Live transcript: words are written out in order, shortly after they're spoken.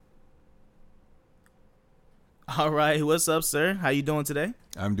All right, what's up, sir? How you doing today?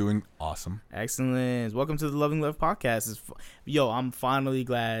 I'm doing awesome. Excellent. Welcome to the Loving Love podcast. Yo, I'm finally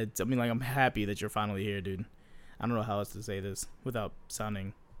glad. I'm happy that you're finally here, dude. I don't know how else to say this without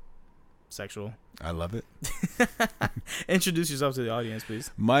sounding sexual. I love it. Introduce yourself to the audience,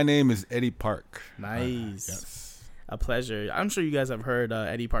 please. My name is Eddie Park. Nice. Yes. A pleasure. I'm sure you guys have heard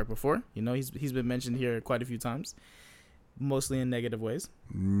Eddie Park before. You know, he's been mentioned here quite a few times, mostly in negative ways.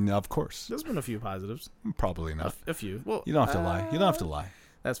 Of course. There's been a few positives. Probably not. A few. Well, You don't have to lie. You don't have to lie.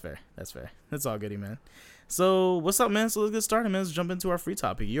 That's fair. That's all goody, man. So, what's up, man? So, let's get started, man. Let's jump into our free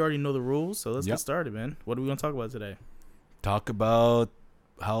topic. You already know the rules, so let's get started, man. What are we going to talk about today? Talk about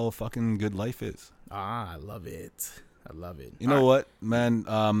how fucking good life is. I love it. You know what,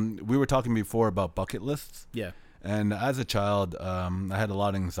 man? We were talking before about bucket lists. Yeah. And as a child, I had a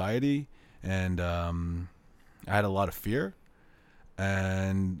lot of anxiety and I had a lot of fear.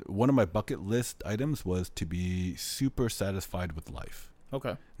 And one of my bucket list items was to be super satisfied with life.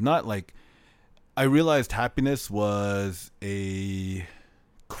 Okay. Not like, I realized happiness was a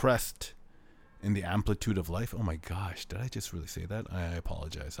crest in the amplitude of life. Oh my gosh, did I just really say that? I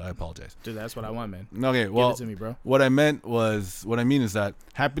apologize. Dude, that's what I want, man. Okay, well, give it to me, bro. what I mean is that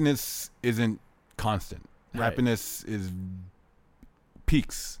happiness isn't constant. Right. Happiness is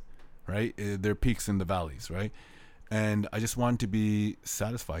peaks, right? There are peaks in the valleys, right? And I just wanted to be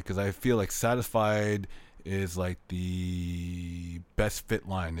satisfied because I feel like satisfied is like the best fit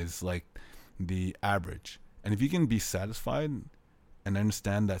line, is like the average. And if you can be satisfied and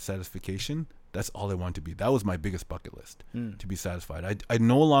understand that satisfaction, that's all I want to be. That was my biggest bucket list, to be satisfied. I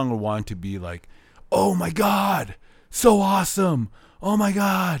no longer want to be like, oh my God, so awesome. Oh my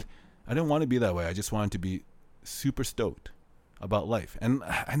God. I didn't want to be that way. I just wanted to be super stoked about life. And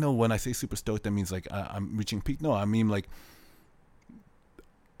I know when I say super stoked, that means like I'm reaching peak. No, I mean like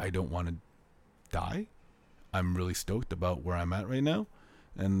I don't want to die. I'm really stoked about where I'm at right now.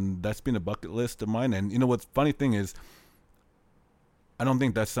 And that's been a bucket list of mine. And you know what's funny thing is, I don't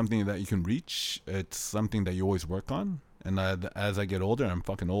think that's something that you can reach. It's something that you always work on. And as I get older, I'm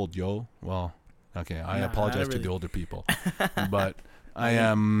fucking old, yo. Well, okay, I apologize to the older people. But I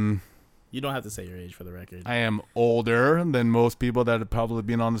am... You don't have to say your age for the record. I am older than most people that have probably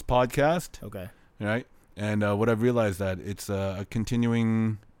been on this podcast. Okay. Right? And what I've realized that it's a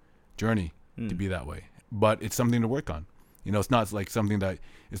continuing journey to be that way. But it's something to work on. You know, it's not like something that...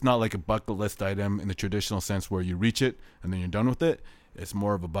 It's not like a bucket list item in the traditional sense where you reach it and then you're done with it. It's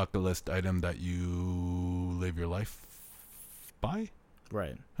more of a bucket list item that you live your life by.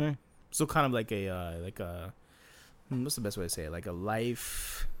 Right. Hey. So kind of like what's the best way to say it? Like a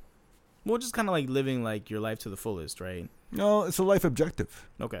life... Well, just kind of like living like your life to the fullest, right? No, it's a life objective.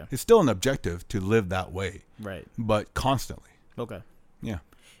 Okay. It's still an objective to live that way. Right. But constantly. Okay. Yeah.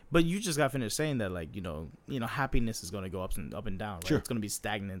 But you just got finished saying that, like, you know, happiness is going to go up and down. Right? Sure. It's going to be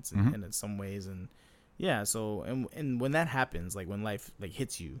stagnant in some ways. And yeah, so, and when that happens, like when life like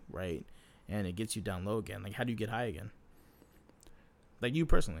hits you, right, and it gets you down low again, like how do you get high again? Like you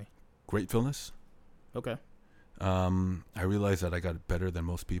personally. Gratefulness. Okay. I realized that I got better than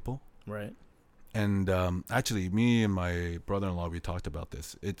most people. Right. And actually, me and my brother-in-law, we talked about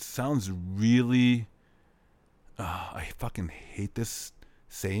this. It sounds really... I fucking hate this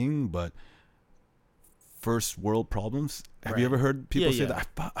saying, but first world problems. Have you ever heard people say that?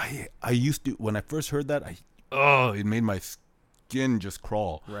 I used to, when I first heard that, it made my skin just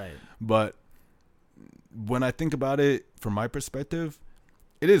crawl. Right. But when I think about it, from my perspective,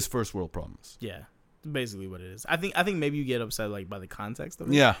 it is first world problems. Yeah. Basically what it is. I think maybe you get upset like by the context of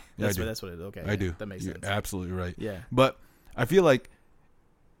it. Yeah. That's what it is. Okay. I do. That makes sense. You're absolutely right. Yeah. But I feel like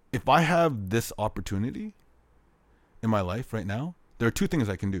if I have this opportunity in my life right now, there are two things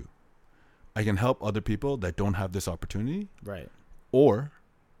I can do. I can help other people that don't have this opportunity. Right.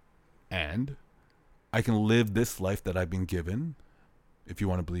 And I can live this life that I've been given. If you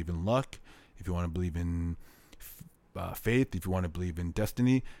want to believe in luck, if you want to believe in faith, if you want to believe in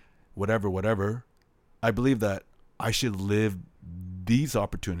destiny, whatever, I believe that I should live these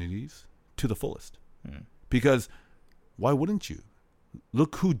opportunities to the fullest. Because why wouldn't you?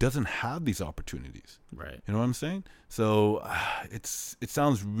 Look who doesn't have these opportunities. Right. You know what I'm saying? So it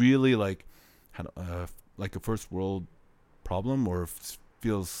sounds really like a first world problem, or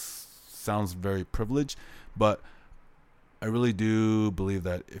sounds very privileged. But I really do believe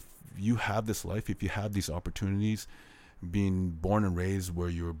that if you have this life, if you have these opportunities, being born and raised where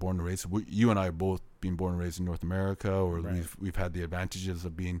you were born and raised, you and I are both being born and raised in North America, or right. we've had the advantages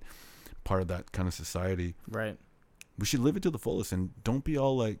of being part of that kind of society. Right. We should live it to the fullest, and don't be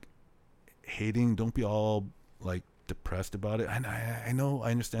all like hating. Don't be all like depressed about it. And I know, I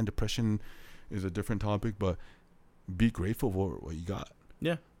understand depression is a different topic, but be grateful for what you got.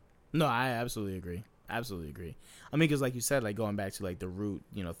 Yeah. No, I absolutely agree. Absolutely agree. I mean, because like you said, like going back to like the root,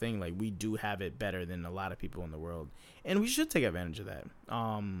 thing, like we do have it better than a lot of people in the world, and we should take advantage of that.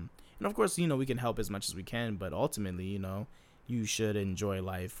 And of course, we can help as much as we can, but ultimately, you should enjoy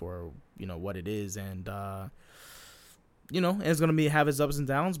life for what it is, and it's gonna have its ups and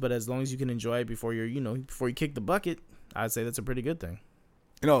downs, but as long as you can enjoy it before before you kick the bucket, I'd say that's a pretty good thing.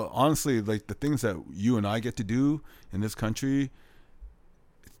 Honestly, like the things that you and I get to do in this country,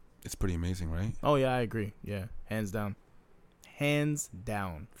 it's pretty amazing, right? Oh yeah, I agree. Yeah, hands down,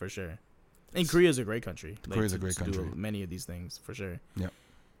 for sure. And Korea's a great country. Korea's a great country. Do many of these things for sure. Yeah.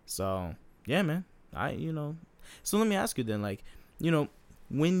 So yeah, man. So let me ask you then, like,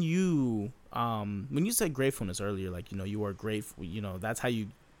 when you said gratefulness earlier, like, you are grateful, that's how you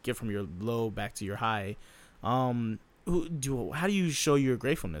get from your low back to your high. How do you show your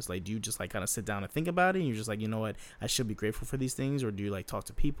gratefulness? Like, do you just like kind of sit down and think about it, and you're just like, you know what, I should be grateful for these things? Or do you like talk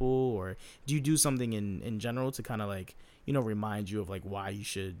to people, or do you do something in general to kind of like, remind you of like why you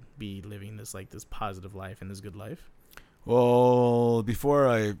should be living this positive life and this good life? Well,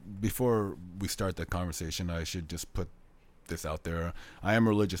 before we start the conversation, I should just put this out there. I am a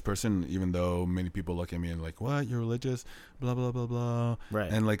religious person, even though many people look at me and like, what, you're religious, blah blah blah blah,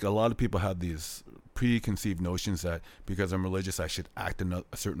 right? And like a lot of people have these preconceived notions that because I'm religious I should act in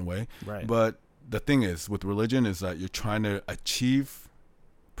a certain way, right? But the thing is with religion is that you're trying to achieve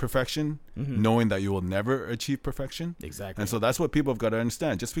perfection, knowing that you will never achieve perfection. Exactly. And so that's what people have got to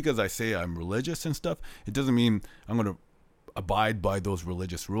understand. Just because I say I'm religious and stuff, it doesn't mean I'm going to abide by those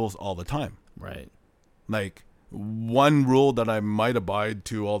religious rules all the time. Right. Like one rule that I might abide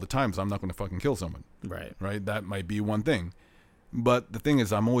to all the time is I'm not going to fucking kill someone. Right. Right. That might be one thing. But the thing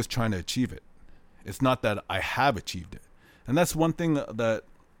is, I'm always trying to achieve it. It's not that I have achieved it. And that's one thing that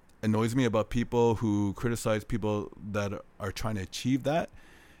annoys me about people who criticize people that are trying to achieve that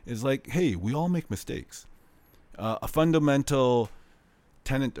is like, hey, we all make mistakes. A fundamental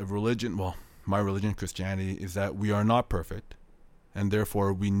tenet of religion, well, my religion, Christianity, is that we are not perfect, and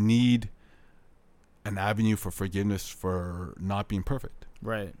therefore we need an avenue for forgiveness for not being perfect.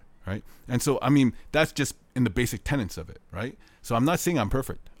 Right. Right. And so, I mean, that's just in the basic tenets of it. Right. So I'm not saying I'm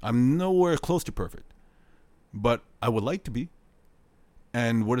perfect. I'm nowhere close to perfect, but I would like to be.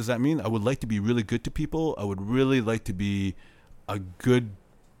 And what does that mean? I would like to be really good to people. I would really like to be a good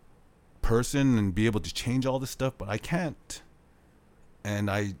person and be able to change all this stuff, but I can't.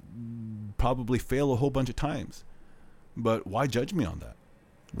 And I probably fail a whole bunch of times. But why judge me on that?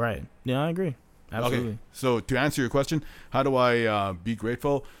 Right. Yeah, I agree. Absolutely. Okay. So to answer your question, how do I be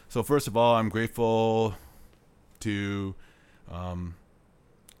grateful? So first of all, I'm grateful to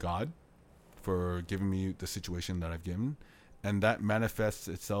God for giving me the situation that I've given. And that manifests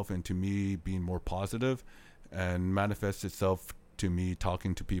itself into me being more positive, and manifests itself to me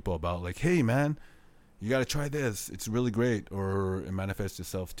talking to people about like, hey man, you got to try this. It's really great. Or it manifests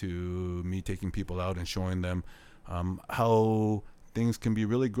itself to me taking people out and showing them how things can be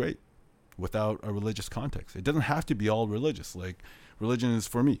really great without a religious context. It doesn't have to be all religious. Like, religion is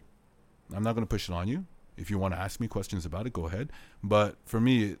for me. I'm not going to push it on you. If you want to ask me questions about it, go ahead. But for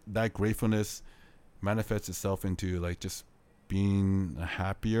me, that gratefulness manifests itself into like just being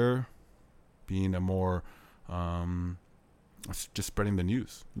happier, being a more, just spreading the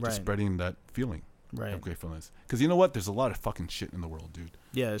news, right. Just spreading that feeling right. of gratefulness. Because you know what? There's a lot of fucking shit in the world, dude.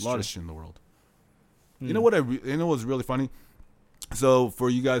 Yeah, a lot of shit in the world. You know what? You know what's really funny? So for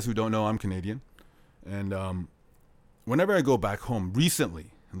you guys who don't know, I'm Canadian, and whenever I go back home,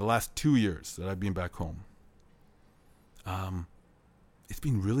 recently in the last 2 years that I've been back home, it's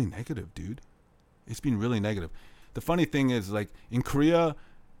been really negative, dude. It's been really negative. The funny thing is, like in Korea,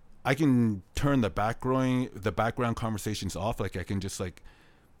 I can turn the background conversations off. Like I can just like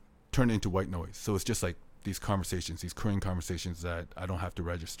turn it into white noise. So it's just like these Korean conversations that I don't have to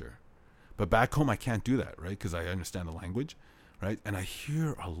register. But back home, I can't do that, right? Because I understand the language, right? And I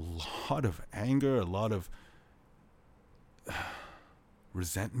hear a lot of anger, a lot of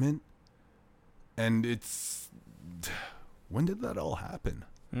resentment. And it's, when did that all happen,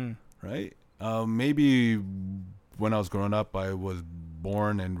 right? Maybe when I was growing up, I was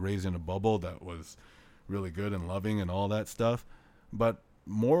born and raised in a bubble that was really good and loving and all that stuff. But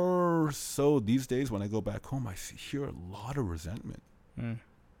more so these days, when I go back home, I hear a lot of resentment, a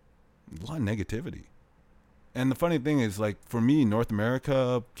lot of negativity. And the funny thing is, like, for me, North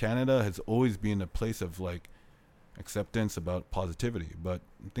America, Canada has always been a place of like acceptance about positivity, but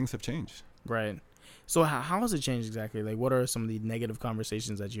things have changed. Right. So how has it changed exactly? Like, what are some of the negative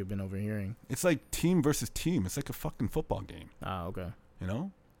conversations that you've been overhearing? It's like team versus team. It's like a fucking football game. Ah, okay. You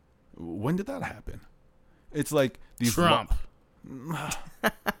know? When did that happen? It's like these Trump.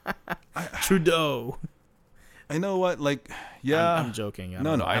 Trudeau. I know what, like, yeah. I'm joking. I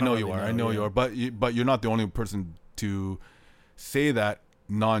know you are. I know you are. But you're not the only person to say that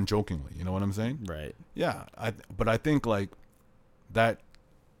non-jokingly. You know what I'm saying? Right. Yeah. But I think like that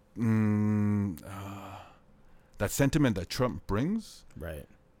that sentiment that Trump brings, right,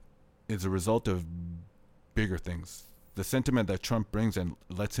 is a result of bigger things. The sentiment that Trump brings and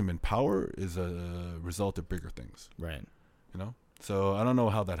lets him in power is a result of bigger things. Right. You know? So I don't know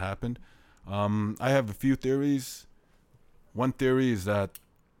how that happened. I have a few theories. One theory is that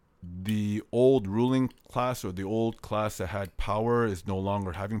the old ruling class, or the old class that had power, is no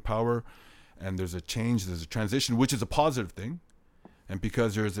longer having power, and there's a change, there's a transition, which is a positive thing. And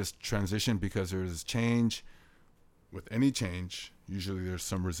because there's this transition, because there's this change, with any change, usually there's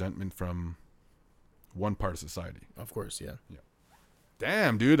some resentment from one part of society. Of course, yeah.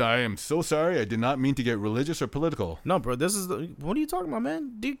 Damn, dude, I am so sorry. I did not mean to get religious or political. No, bro, what are you talking about,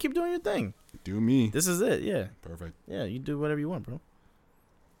 man? Dude, keep doing your thing. Do me. This is it, yeah. Perfect. Yeah, you do whatever you want, bro.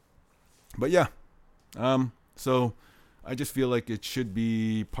 But yeah, so I just feel like it should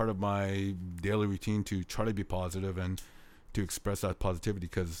be part of my daily routine to try to be positive and to express that positivity,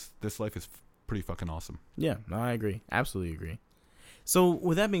 because this life is pretty fucking awesome. Yeah, no, I agree. Absolutely agree. So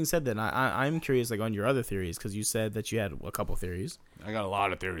with that being said, then I'm curious, like, on your other theories, because you said that you had a couple theories. I got a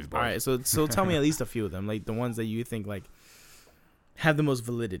lot of theories, bro. All right, so tell me at least a few of them, like the ones that you think like have the most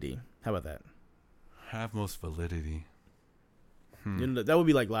validity. How about that? Have most validity. You know, that would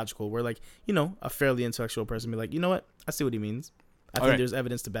be like logical, where like, you know, a fairly intellectual person be like, you know what, I see what he means. I think there's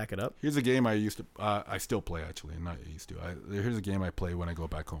evidence to back it up. Here's a game I used to, I still play actually, not used to. Here's a game I play when I go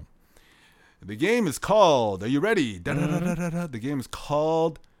back home. The game is called, are you ready? The game is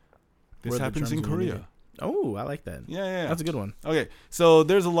called This Happens in Korea. Oh, I like that. Yeah. That's a good one. Okay, so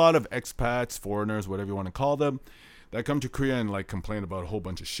there's a lot of expats, foreigners, whatever you want to call them, that come to Korea and like complain about a whole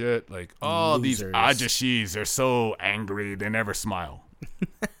bunch of shit. Like, oh, Losers. these ajashis, they're so angry, they never smile.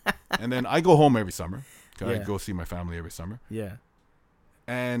 And then I go home every summer. I go see my family every summer. Yeah.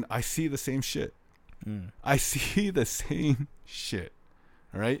 And I see the same shit. I see the same shit.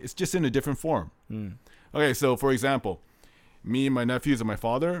 All right? It's just in a different form. Okay, so for example, me and my nephews and my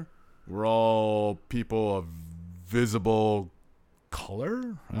father, we're all people of visible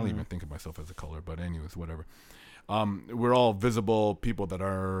color. I don't even think of myself as a color, but anyways, whatever. We're all visible people that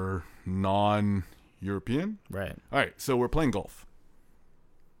are non-European. Right. All right, so we're playing golf.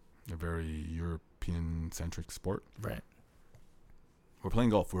 A very European-centric sport. Right. We're playing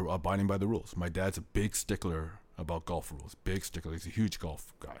golf. We're abiding by the rules. My dad's a big stickler about golf rules. Big stickler. He's a huge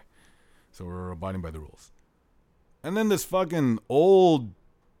golf guy. So we're abiding by the rules. And then this fucking old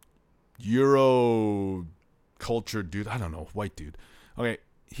Euro culture dude, I don't know, white dude. Okay,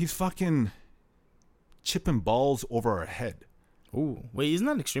 he's fucking chipping balls over our head. Ooh, wait, isn't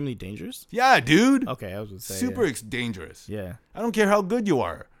that extremely dangerous? Yeah, dude. Okay, I was gonna say super dangerous. Yeah. I don't care how good you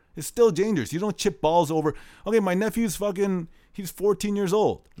are. It's still dangerous. You don't chip balls over. Okay, my nephew's fucking, he's 14 years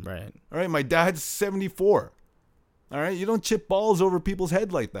old. Right. All right, my dad's 74. All right, you don't chip balls over people's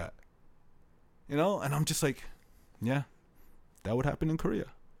head like that. You know, and I'm just like, yeah, that would happen in Korea.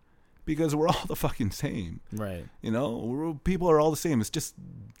 Because we're all the fucking same. Right. You know, people are all the same. It's just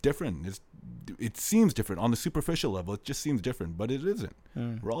different. It seems different on the superficial level. It just seems different, but it isn't.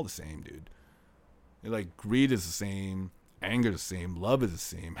 We're all the same, dude. Like, greed is the same, anger is the same, love is the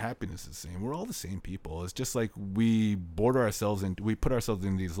same, happiness is the same. We're all the same people. It's just like we put ourselves in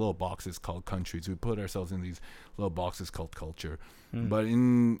these little boxes called countries. We put ourselves in these little boxes called culture. But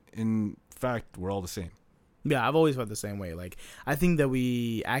in fact, we're all the same. Yeah, I've always felt the same way. Like, I think that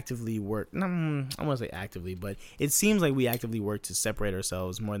we actively work. I want to say actively, but it seems like we actively work to separate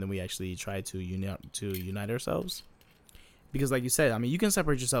ourselves more than we actually try to unite ourselves. Because, like you said, I mean, you can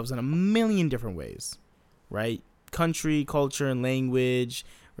separate yourselves in a million different ways, right? Country, culture, and language,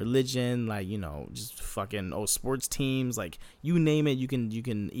 religion, like, you know, just fucking sports teams, like, you name it, you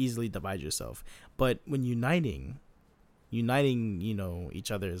can easily divide yourself. But when uniting, you know,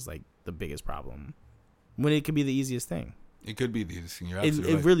 each other is like the biggest problem. When it could be the easiest thing. It could be the easiest thing. You're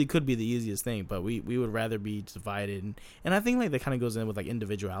absolutely right. It really could be the easiest thing, but we would rather be divided. And I think like that kind of goes in with like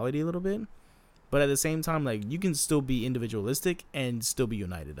individuality a little bit. But at the same time, like, you can still be individualistic and still be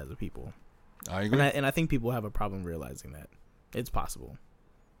united as a people. I agree. And I think people have a problem realizing that. It's possible.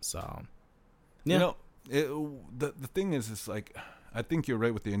 So, yeah. You know, the thing is like, I think you're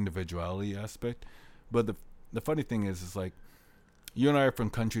right with the individuality aspect. But the funny thing is like, you and I are from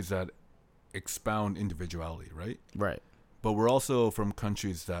countries that expound individuality, right? Right. But we're also from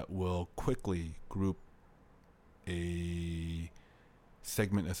countries that will quickly group a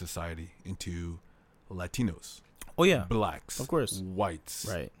segment of society into Latinos, Oh yeah, blacks, of course. whites,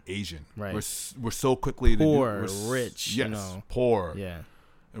 Right. Asian. Right. We're so quickly Poor, to do, rich, yes, you know. poor. Yeah.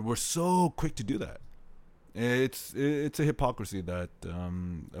 And we're so quick to do that. It's a hypocrisy that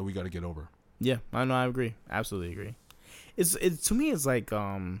that we got to get over. Yeah, I know. I agree. Absolutely agree. It's to me. It's like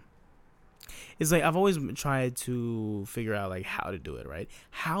I've always tried to figure out like how to do it. Right?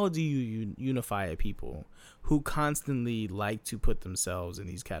 How do you unify a people who constantly like to put themselves in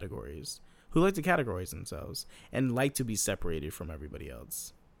these categories, who like to categorize themselves and like to be separated from everybody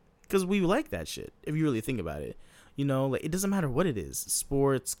else? Because we like that shit. If you really think about it, you know, like it doesn't matter what it is: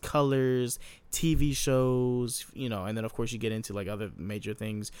 sports, colors, TV shows, you know, and then of course you get into like other major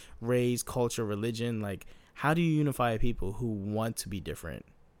things: race, culture, religion. Like, how do you unify people who want to be different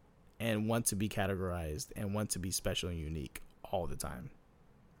and want to be categorized and want to be special and unique all the time?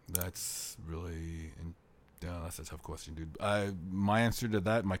 That's really, that's a tough question, dude. My answer to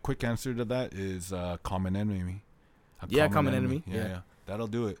that, my quick answer to that is common enemy. Common enemy. Yeah. That'll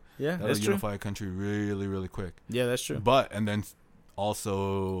do it. Yeah, That'll that's true. unify a country really, really quick. Yeah, that's true. But, and then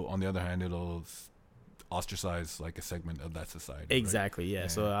also, on the other hand, it'll ostracize like a segment of that society. Exactly. Right? Yeah.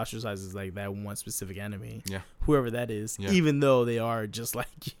 So ostracize is like that one specific enemy. Yeah. Whoever that is, Yeah. even though they are just like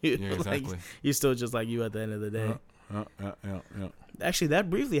you. Yeah, exactly. Like, you're still just like you at the end of the day. Yeah. Actually, that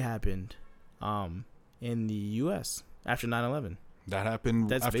briefly happened in the U.S. after 9/11. That happened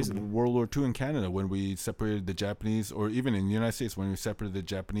That's after basically- World War II in Canada, when we separated the Japanese, or even in the United States when we separated the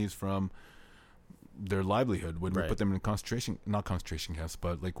Japanese from their livelihood, when we Right. put them in not concentration camps,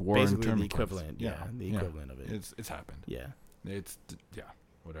 but like war Basically, the internment equivalent. camps. Yeah, the equivalent of it. It's happened. Yeah.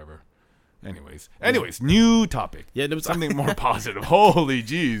 Whatever. Anyways, new topic. Yeah, there was Something more positive. Holy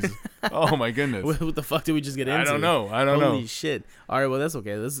jeez. Oh my goodness. What the fuck did we just get into? I don't know. Holy shit. All right, well, that's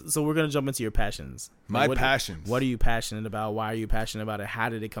okay. So we're going to jump into your passions. My Like, passions. What are you passionate about? Why are you passionate about it? How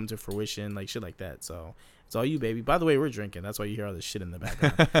did it come to fruition? Like, shit like that. So it's all you, baby. By the way, we're drinking. That's why you hear all this shit in the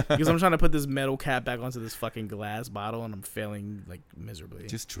background. Because I'm trying to put this metal cap back onto this fucking glass bottle, and I'm failing, like, miserably.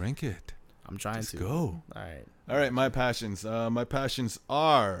 Just drink it. I'm trying Just to. go. All right. My passions. My passions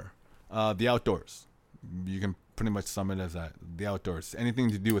are the outdoors. You can pretty much sum it as that. The outdoors. Anything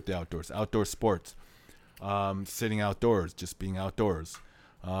to do with the outdoors. Outdoor sports. Sitting outdoors. Just being outdoors.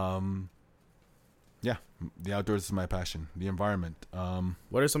 The outdoors is my passion. The environment.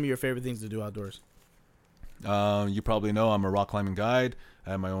 What are some of your favorite things to do outdoors? You probably know I'm a rock climbing guide.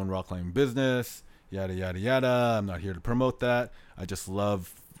 I have my own rock climbing business. Yada, yada, yada. I'm not here to promote that. I just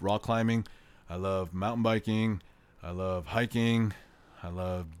love rock climbing. I love mountain biking. I love hiking. I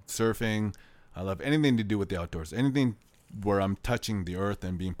love surfing. I love anything to do with the outdoors. Anything where I'm touching the earth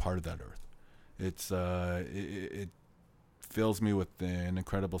and being part of that earth. It's it fills me with an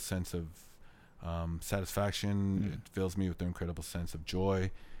incredible sense of satisfaction. It fills me with an incredible sense of joy.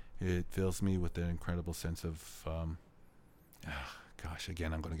 It fills me with an incredible sense of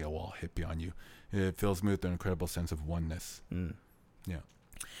again, I'm gonna get all hippie on you. It fills me with an incredible sense of oneness. Yeah.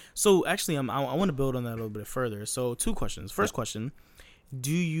 So actually, I want to build on that a little bit further. So 2 questions. First question: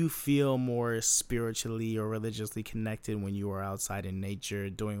 do you feel more spiritually or religiously connected when you are outside in nature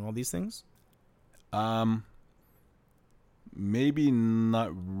doing all these things? Maybe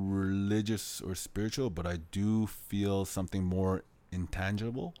not religious or spiritual, but I do feel something more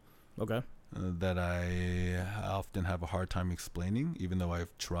intangible. Okay. That I often have a hard time explaining, even though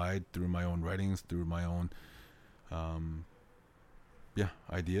I've tried through my own writings, through my own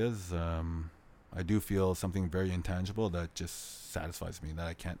ideas. I do feel something very intangible that just satisfies me, that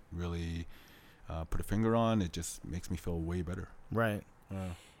I can't really put a finger on. It just makes me feel way better. Right.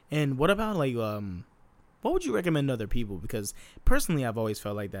 And what about like what would you recommend to other people? Because personally, I've always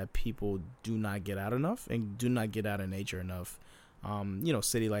felt like that people do not get out enough and do not get out of nature enough.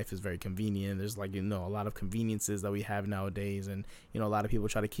 City life is very convenient. There's like, a lot of conveniences that we have nowadays. And, a lot of people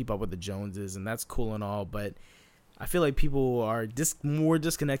try to keep up with the Joneses, and that's cool and all. But I feel like people are more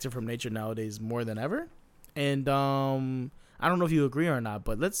disconnected from nature nowadays more than ever. And I don't know if you agree or not,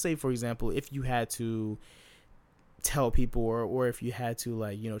 but let's say, for example, if you had to tell people or if you had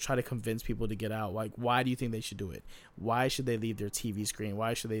to try to convince people to get out, like, why do you think they should do it? Why should they leave their TV screen?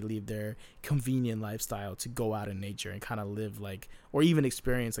 Why should they leave their convenient lifestyle to go out in nature and kind of live or even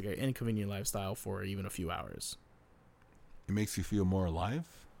experience like an inconvenient lifestyle for even a few hours? It makes you feel more alive.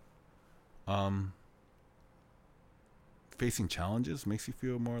 Facing challenges makes you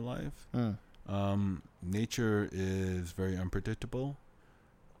feel more alive. Nature is very unpredictable.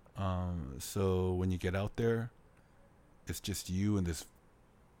 So when you get out there, it's just you and this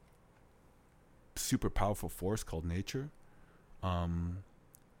super powerful force called nature.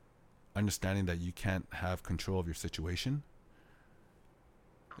 Understanding that you can't have control of your situation.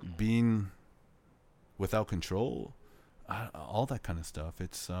 Being without control, all that kind of stuff.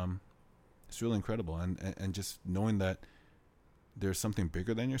 It's really incredible, and just knowing that there's something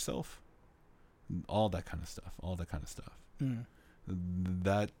bigger than yourself, all that kind of stuff. Mm.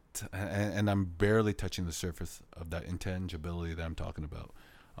 That, and I'm barely touching the surface of that intangibility that I'm talking about.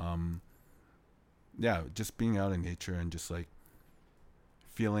 Yeah, just being out in nature and just like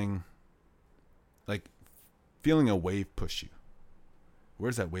feeling a wave push you.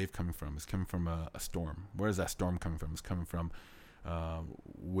 Where's that wave coming from? It's coming from a storm. Where's that storm coming from? It's coming from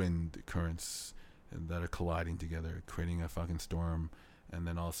wind currents that are colliding together, creating a fucking storm. And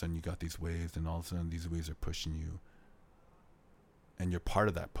then all of a sudden you got these waves, and all of a sudden these waves are pushing you. And you're part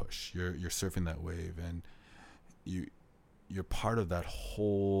of that push. You're surfing that wave, and you're part of that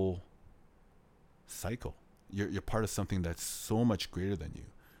whole cycle. You're part of something that's so much greater than you.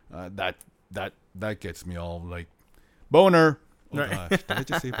 That gets me all like boner. Oh Right. gosh, did I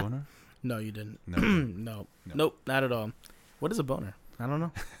just say boner? No, you didn't. No. No. Nope, not at all. What is a boner? I don't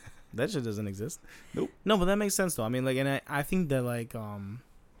know. That shit doesn't exist. Nope. No, but that makes sense though. I mean, like, and I think that like,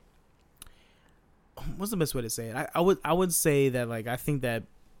 what's the best way to say it? I would say that like, I think that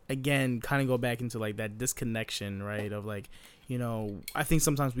again, kind of go back into like that disconnection, right? Of like, you know, I think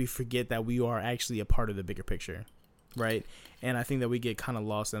sometimes we forget that we are actually a part of the bigger picture, right? And I think that we get kind of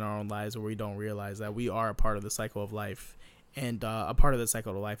lost in our own lives, where we don't realize that we are a part of the cycle of life. And a part of the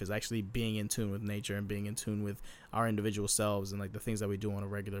cycle of life is actually being in tune with nature and being in tune with our individual selves and like the things that we do on a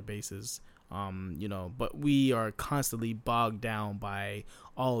regular basis. You know, but we are constantly bogged down by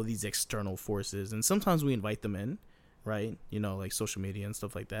all of these external forces, and sometimes we invite them in, right? You know, like social media and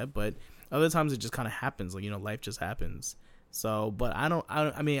stuff like that. But other times it just kind of happens, like, you know, life just happens. So, but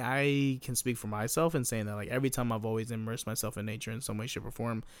I mean, I can speak for myself in saying that like every time I've always immersed myself in nature in some way, shape, or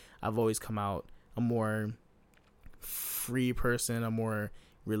form, I've always come out a more free person, a more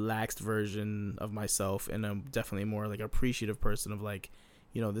relaxed version of myself, and I'm definitely more like appreciative person of like,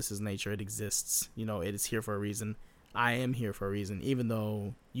 you know, this is nature, it exists, you know, it is here for a reason. I am here for a reason, even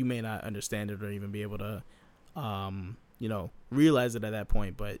though you may not understand it or even be able to you know, realize it at that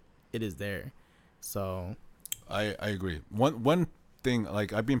point, but it is there. So I agree. One thing,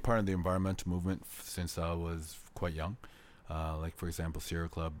 like, I've been part of the environmental movement since I was quite young. Like, for example, Sierra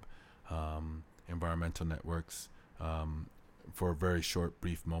Club, environmental networks, for a very short,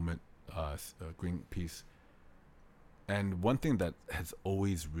 brief moment, Greenpeace. And one thing that has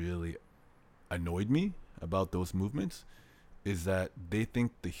always really annoyed me about those movements is that they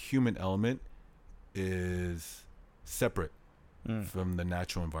think the human element is separate from the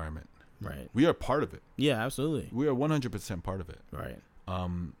natural environment. right. We are part of it. Yeah, absolutely. We are 100% part of it. Right.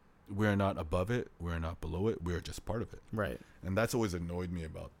 We are not above it. We are not below it. We are just part of it. Right. And that's always annoyed me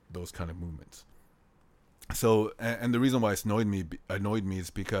about those kind of movements. So, and the reason why it's annoyed me is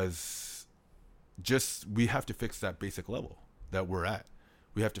because just we have to fix that basic level that we're at.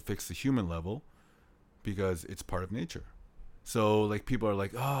 We have to fix the human level because it's part of nature. So, like, people are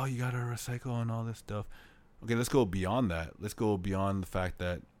like, oh, you got to recycle and all this stuff. Okay, let's go beyond that. Let's go beyond the fact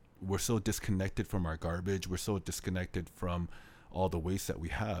that we're so disconnected from our garbage. We're so disconnected from all the waste that we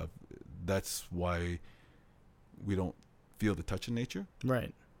have. That's why we don't feel the touch of nature.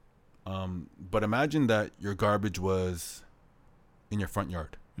 Right. But imagine that your garbage was in your front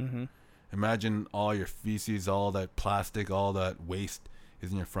yard. Mm-hmm. Imagine all your feces, all that plastic, all that waste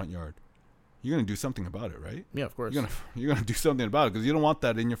is in your front yard. You're gonna do something about it, right? Yeah, of course. You're gonna do something about it because you don't want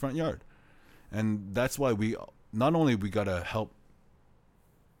that in your front yard. And that's why we not only we gotta help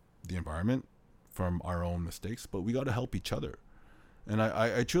the environment from our own mistakes, but we gotta help each other. And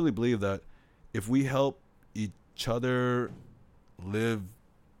I truly believe that if we help each other live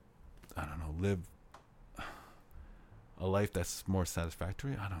a life that's more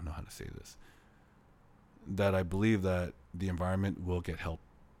satisfactory. I don't know how to say this. That I believe that the environment will get help.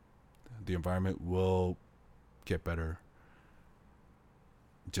 The environment will get better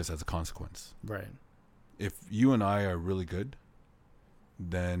just as a consequence. Right. If you and I are really good,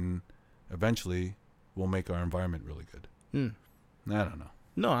 then eventually we'll make our environment really good. I don't know.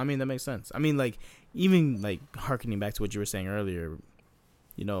 No, I mean, that makes sense. I mean, like, even like harkening back to what you were saying earlier,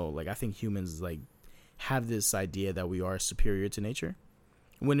 you know, like, I think humans like have this idea that we are superior to nature,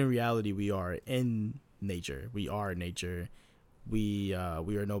 when in reality we are in nature. We are nature. We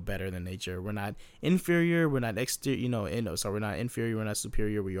are no better than nature. We're not inferior. We're not we're not inferior. We're not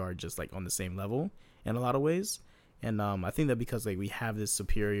superior. We are just like on the same level in a lot of ways. And I think that because like we have this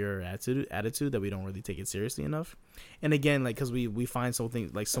superior attitude that we don't really take it seriously enough. And again, like, because we find so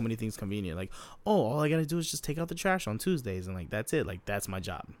many things convenient. Like, oh, all I gotta do is just take out the trash on Tuesdays, and like that's it. Like, that's my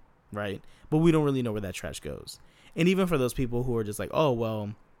job, right? But we don't really know where that trash goes. And even for those people who are just like, oh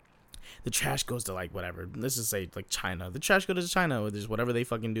well, the trash goes to like whatever. Let's just say like China. The trash goes to China. Or there's whatever they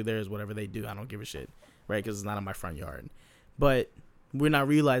fucking do there is whatever they do. I don't give a shit, right? Because it's not in my front yard. But we're not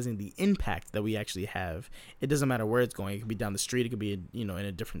realizing the impact that we actually have. It doesn't matter where it's going. It could be down the street. It could be, in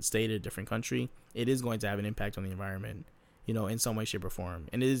a different state, a different country. It is going to have an impact on the environment, in some way, shape, or form.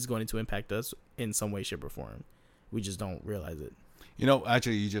 And it is going to impact us in some way, shape, or form. We just don't realize it.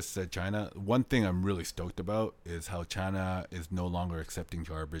 Actually, you just said China. One thing I'm really stoked about is how China is no longer accepting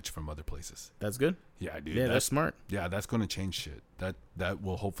garbage from other places. That's good. Yeah, dude. Yeah, that's smart. Yeah, that's going to change shit. That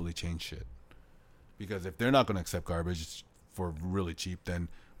will hopefully change shit. Because if they're not going to accept garbage for really cheap, then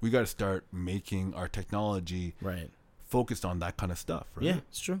we got to start making our technology focused on that kind of stuff, right? Yeah,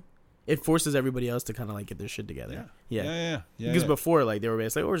 it's true. It forces everybody else to kind of like get their shit together. Yeah. Because before, like, they were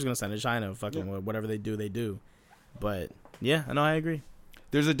basically, we're just going to send it to China. Fucking whatever they do, they do. But, yeah, I know, I agree.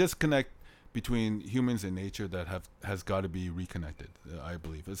 There's a disconnect between humans and nature that has got to be reconnected, I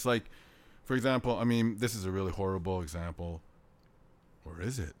believe. It's like, for example, I mean, this is a really horrible example. Or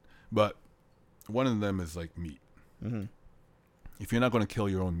is it? But one of them is like meat. Mm-hmm. If you're not going to kill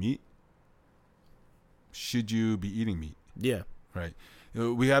your own meat, should you be eating meat? Yeah. Right.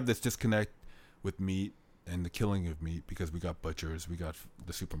 We have this disconnect with meat and the killing of meat because we got butchers, we got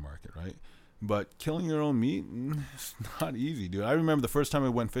the supermarket, right? But killing your own meat, it's not easy, dude. I remember the first time I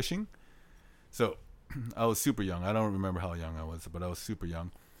went fishing. So I was super young. I don't remember how young I was, but I was super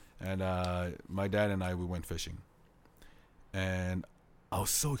young. And my dad and we went fishing. And I was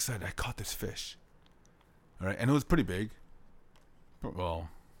so excited. I caught this fish. All right. And it was pretty big. Well,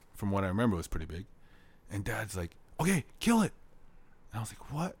 from what I remember, it was pretty big. And Dad's like, okay, kill it. And I was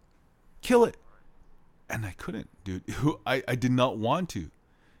like, what? Kill it. And I couldn't, dude. I did not want to.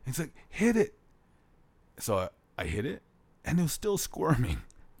 And he's like, hit it. So I hit it, and it was still squirming.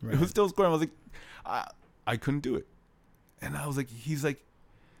 Right. It was still squirming. I was like, I couldn't do it. And I was like, he's like,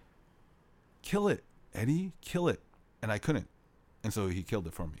 kill it, Eddie, kill it. And I couldn't. And so he killed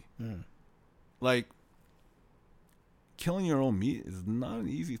it for me. Mm. Like, killing your own meat is not an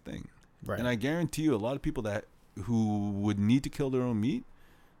easy thing. Right. And I guarantee you a lot of people who would need to kill their own meat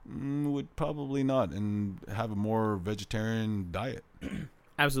would probably not and have a more vegetarian diet.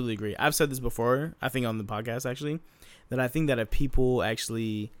 Absolutely agree. I've said this before, I think on the podcast actually, that I think that if people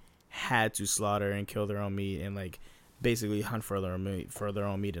actually had to slaughter and kill their own meat and like basically hunt for their own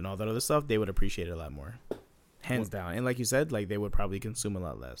meat and all that other stuff, they would appreciate it a lot more. Hands down. And like you said, like they would probably consume a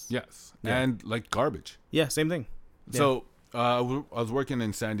lot less. Yes. Yeah. And like garbage. Yeah, same thing. Yeah. So I was working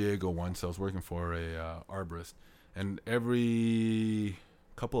in San Diego once. I was working for a arborist, and every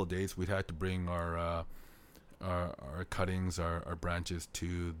couple of days we'd have to bring our cuttings, our branches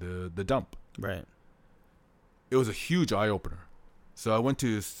to the dump. Right. It was a huge eye opener. So I went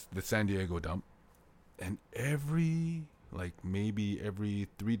to the San Diego dump, and maybe every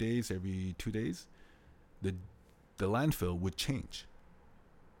 3 days, every 2 days, the landfill would change.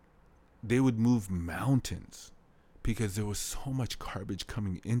 They would move mountains because there was so much garbage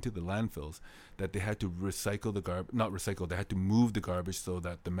coming into the landfills that they had to recycle the garbage. Not recycle. They had to move the garbage so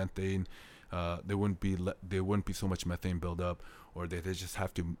that the methane. There wouldn't be so much methane buildup, or they just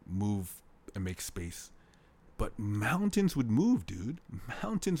have to move and make space. But mountains would move, dude.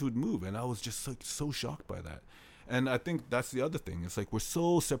 Mountains would move, and I was just so shocked by that. And I think that's the other thing. It's like we're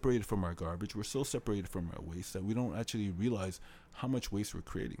so separated from our garbage, we're so separated from our waste that we don't actually realize how much waste we're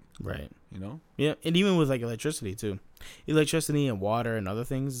creating. Right. You know? Yeah, and even with like electricity too. Electricity and water and other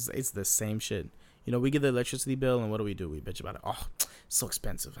things, it's the same shit. We get the electricity bill, and what do? We bitch about it. Oh, it's so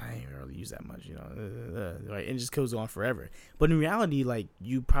expensive. I ain't really use that much, right? And it just goes on forever. But in reality, like,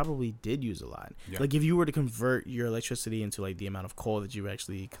 you probably did use a lot. Yeah. Like, if you were to convert your electricity into, like, the amount of coal that you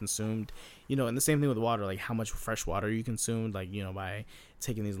actually consumed, and the same thing with water, like, how much fresh water you consumed, like, by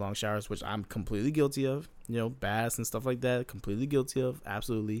taking these long showers, which I'm completely guilty of, baths and stuff like that, completely guilty of,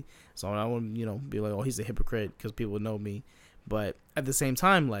 absolutely. So I won't, be like, oh, he's a hypocrite because people know me. But at the same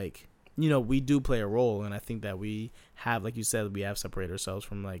time, like, we do play a role, and I think that we have, like you said, we have separated ourselves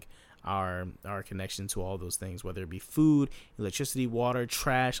from like our connection to all those things, whether it be food, electricity, water,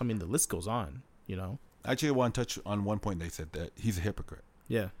 trash. I mean, the list goes on. Actually, I want to touch on one point. They said that he's a hypocrite.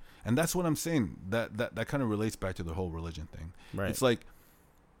 Yeah, and that's what I'm saying. That kind of relates back to the whole religion thing. Right. It's like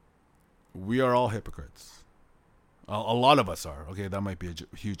we are all hypocrites. A lot of us are. Okay, that might be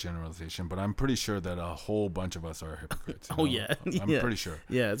a huge generalization, but I'm pretty sure that a whole bunch of us are hypocrites. Yeah. I'm pretty sure.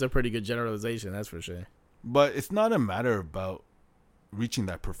 Yeah, it's a pretty good generalization, that's for sure. But it's not a matter about reaching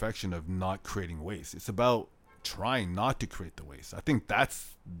that perfection of not creating waste. It's about trying not to create the waste. I think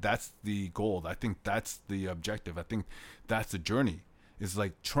that's the goal. I think that's the objective. I think that's the journey. It's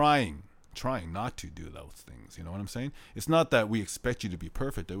like trying trying not to do those things. You know what I'm saying? It's not that we expect you to be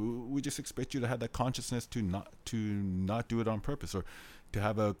perfect. We just expect you to have that consciousness to not do it on purpose, or to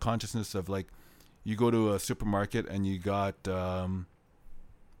have a consciousness of like, you go to a supermarket and you got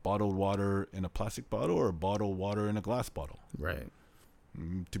bottled water in a plastic bottle or bottled water in a glass bottle. Right.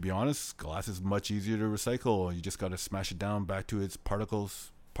 To be honest, glass is much easier to recycle. You just got to smash it down back to its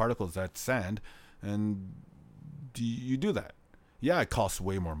particles, that's sand, and you do that. Yeah, it costs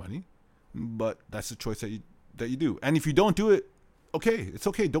way more money, but that's the choice that you do. And if you don't do it, okay, it's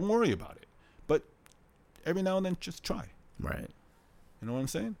okay. Don't worry about it. But every now and then, just try. Right. You know what I'm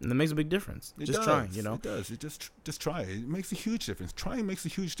saying? And that makes a big difference. It just does. trying, you know? It does. It just try. It makes a huge difference. Trying makes a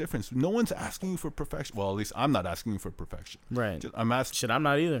huge difference. No one's asking you for perfection. Well, at least I'm not asking you for perfection. Right. I'm asking. Shit, I'm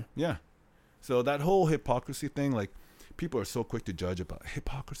not either. Yeah. So that whole hypocrisy thing, like, people are so quick to judge about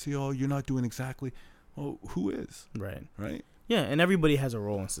hypocrisy. Oh, you're not doing exactly. Well, who is? Right. Right? Yeah, and everybody has a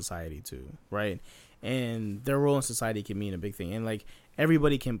role in society too, right? And their role in society can mean a big thing. And like,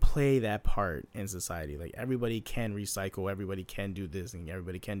 everybody can play that part in society. Like, everybody can recycle, everybody can do this, and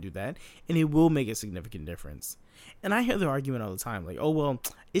everybody can do that, and it will make a significant difference. And I hear the argument all the time, like, oh, well,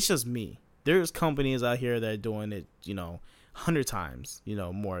 it's just me. There's companies out here that are doing it, 100 times,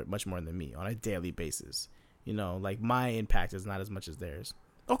 much more than me on a daily basis. Like, my impact is not as much as theirs.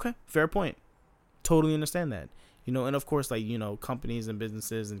 Okay, fair point. Totally understand that. And of course, like, companies and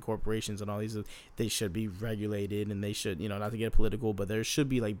businesses and corporations and all these, they should be regulated, and they should, not to get political, but there should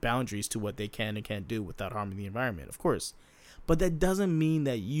be like boundaries to what they can and can't do without harming the environment, of course. But that doesn't mean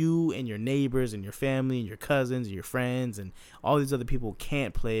that you and your neighbors and your family and your cousins and your friends and all these other people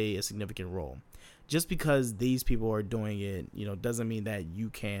can't play a significant role. Just because these people are doing it, doesn't mean that you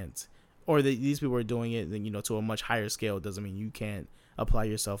can't, or that these people are doing it, to a much higher scale, doesn't mean you can't apply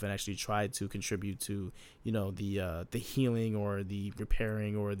yourself and actually try to contribute to the healing or the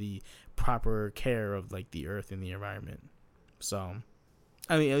repairing or the proper care of like the earth and the environment. So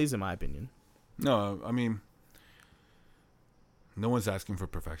I mean, at least in my opinion. No, I mean, no one's asking for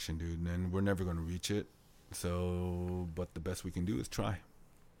perfection, dude, and we're never going to reach it. So, but the best we can do is try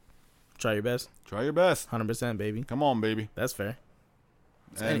your best. Try your best. 100%, baby. Come on, baby. That's fair.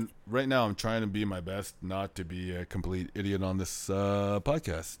 And right now, I'm trying to be my best, not to be a complete idiot on this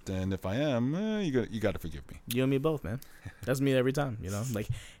podcast. And if I am, you got to forgive me. You and me both, man. That's me every time. Like,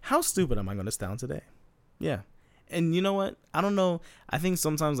 how stupid am I going to sound today? Yeah. And you know what? I don't know. I think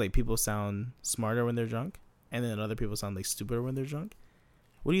sometimes like people sound smarter when they're drunk, and then other people sound like stupider when they're drunk.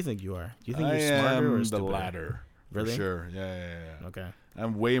 What do you think you are? Do you think you're smarter or stupider? The latter. Really? For sure. Yeah. Okay.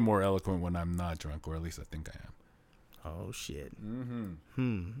 I'm way more eloquent when I'm not drunk, or at least I think I am. Oh shit.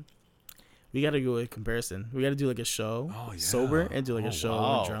 We gotta go with comparison. We gotta do like a show sober and do like a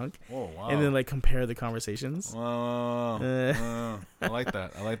show drunk. Oh wow. And then like compare the conversations. I like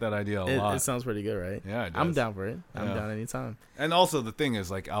that. I like that idea a lot. It sounds pretty good, right? Yeah, it does. I'm down for it. I'm down anytime. And also the thing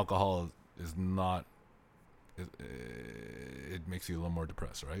is, like, alcohol is not. It makes you a little more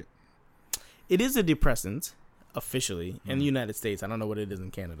depressed, right? It is a depressant officially in the United States. I don't know what it is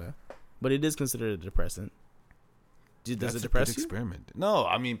in Canada, but it is considered a depressant. Does it depress you? Experiment. No,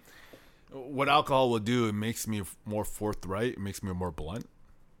 I mean, what alcohol will do, it makes me more forthright. It makes me more blunt.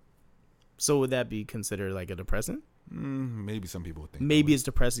 So would that be considered like a depressant? Maybe some people would think. Maybe it's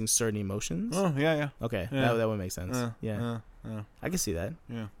depressing certain emotions. Oh yeah. Okay, yeah. That would make sense. Yeah, I can see that.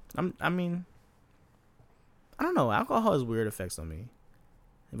 Yeah. I mean, I don't know. Alcohol has weird effects on me.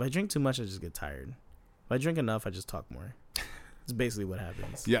 If I drink too much, I just get tired. If I drink enough, I just talk more. It's basically what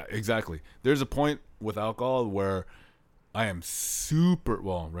happens. Yeah, exactly. There's a point with alcohol where I am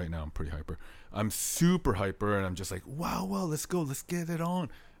right now I'm pretty hyper. I'm super hyper, and I'm just like, wow, well, let's go, let's get it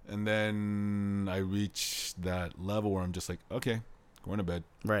on. And then I reach that level where I'm just like, okay, going to bed.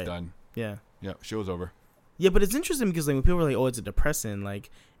 Right. Done. Yeah. Yeah, show's over. Yeah, but it's interesting because like when people are like, oh, it's a depressant, like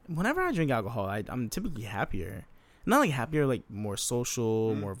whenever I drink alcohol, I'm typically happier. Not like happier, like more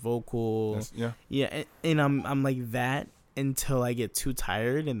social, more vocal. Yeah, and I'm like that until I get too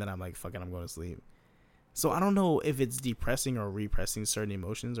tired, and then I'm like, fuck it, I'm going to sleep. So I don't know if it's depressing or repressing certain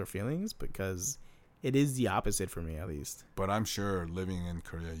emotions or feelings, because it is the opposite for me, at least. But I'm sure living in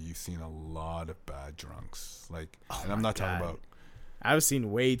Korea, you've seen a lot of bad drunks. Like, and I'm not talking about. I've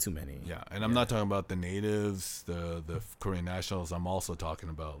seen way too many. Yeah, and I'm not talking about the natives, the Korean nationals. I'm also talking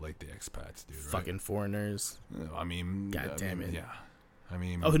about like the expats, dude. Fucking foreigners. I mean, God damn it. Yeah, I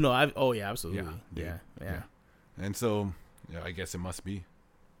mean. Oh no! Yeah, absolutely. Yeah. And so, I guess it must be.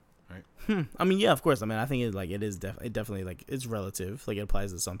 Right. I mean, yeah, of course. I mean, I think it definitely like it's relative. Like it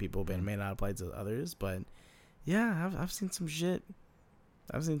applies to some people, but it may not apply to others. But yeah, I've seen some shit.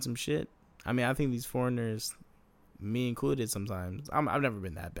 I mean, I think these foreigners, me included, sometimes I've never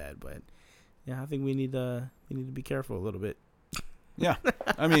been that bad, but I think we need to be careful a little bit. Yeah,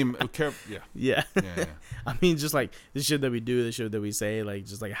 I mean, careful. Yeah. Yeah. I mean, just like the shit that we do, the shit that we say, like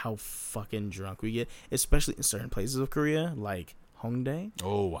just like how fucking drunk we get, especially in certain places of Korea, like Hongdae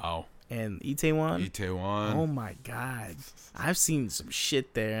Oh wow. and Itaewon. Itaewon. Oh my god, I've seen some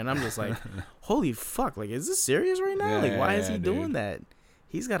shit there, and I'm just like, holy fuck! Like, is this serious right now? Yeah, like, why is yeah, he dude. doing that?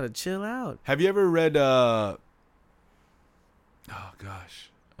 He's got to chill out. Have you ever read? Oh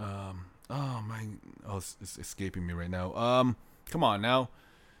gosh. Oh my. Oh, it's escaping me right now. Come on now.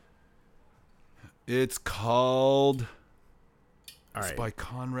 It's called. All It's right, by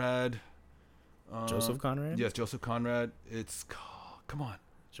Conrad. Joseph Conrad. Yes, Joseph Conrad. It's called. Come on.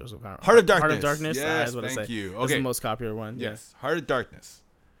 Joseph Conrad. Heart of Darkness. Heart of Darkness. Yes, That's what I thank say. you. That's Okay. the most popular one. Yes, Heart of Darkness.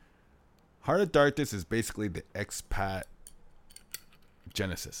 Heart of Darkness is basically the expat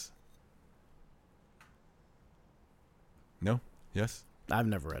Genesis. No? Yes? Yeah. I've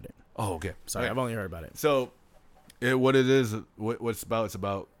never read it. Oh, okay. Sorry, Okay. I've only heard about it. So, what it is, what it's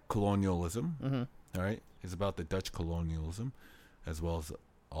about colonialism. Mm-hmm. All right, it's about the Dutch colonialism, as well as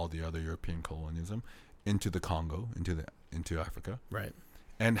all the other European colonialism into the Congo, into Africa, Right.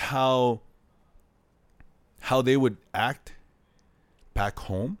 and how they would act back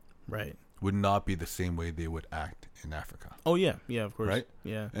home Right. would not be the same way they would act in Africa. Oh yeah. Yeah. Of course. Right?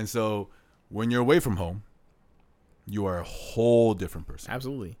 Yeah. And so, when you're away from home, you are a whole different person,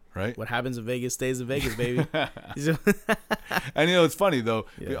 Absolutely. right? What happens in Vegas stays in Vegas, baby. And it's funny though.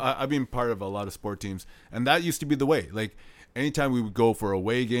 Yeah. I've been part of a lot of sport teams, and that used to be the way. Like anytime we would go for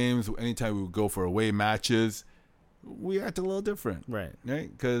away games, anytime we would go for away matches, we act a little different, Right.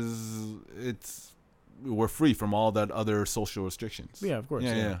 Because we're free from all that other social restrictions. Yeah, of course.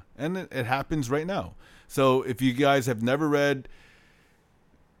 Yeah. And it happens right now. So if you guys have never read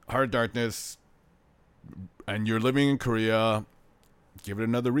Heart of Darkness and you're living in Korea, give it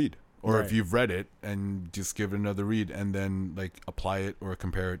another read. Or Right. if you've read it, and just give it another read, and then like apply it or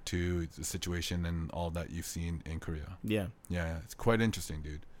compare it to the situation and all that you've seen in Korea. Yeah. Yeah, it's quite interesting,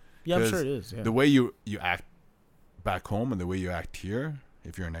 dude. Yeah, I'm 'Cause sure it is. Yeah. The way you act back home and the way you act here,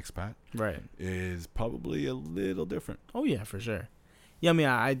 if you're an expat, Right. is probably a little different. Oh yeah, for sure. Yeah, I mean,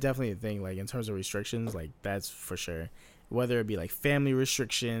 I definitely think like in terms of restrictions, like that's for sure. Whether it be like family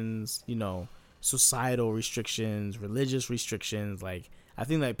restrictions, societal restrictions, religious restrictions, like I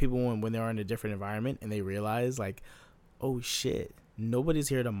think that people when they're in a different environment and they realize like, oh shit, nobody's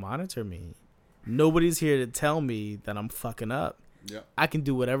here to monitor me. Nobody's here to tell me that I'm fucking up. Yeah. I can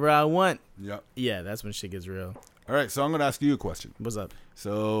do whatever I want. Yeah. Yeah, that's when shit gets real. All right, so I'm gonna ask you a question. What's up?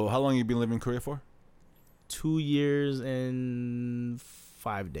 So, how long you been living in Korea for? 2 years and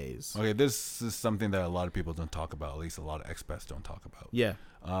 5 days. Okay, this is something that a lot of people don't talk about. At least a lot of expats don't talk about. Yeah.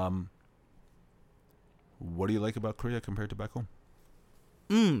 What do you like about Korea compared to back home?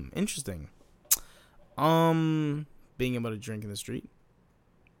 Interesting. Being able to drink in the street.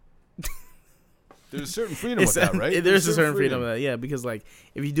 There's a certain freedom with that, right? There's a certain freedom with that, yeah. Because like,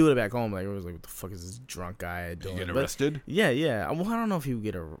 if you do it back home, like it was like, what the fuck is this drunk guy doing? You get But, arrested. yeah. Well, I don't know if you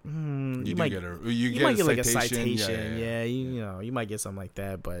get You might get like a citation. Yeah. You might get something like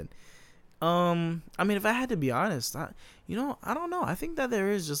that. But I mean, if I had to be honest, I don't know. I think that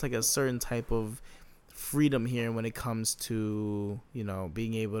there is just like a certain type of freedom here when it comes to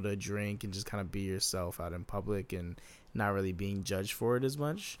being able to drink and just kind of be yourself out in public and not really being judged for it as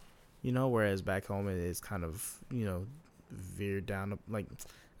much. Whereas back home it is kind of veered down, like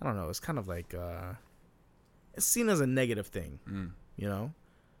I don't know, it's kind of like it's seen as a negative thing.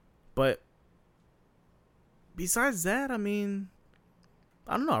 But besides that, I mean,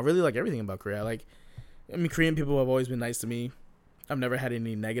 I don't know, I really like everything about Korea. Korean people have always been nice to me. I've never had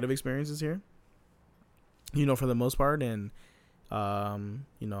any negative experiences here, for the most part. And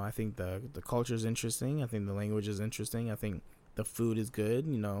I think the culture is interesting. I think the language is interesting. I think the food is good,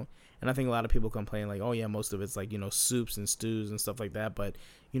 and I think a lot of people complain like, oh yeah, most of it's like, soups and stews and stuff like that. But,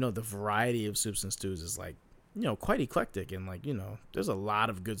 the variety of soups and stews is like, quite eclectic. And like, there's a lot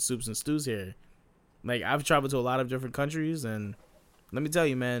of good soups and stews here. Like I've traveled to a lot of different countries, and let me tell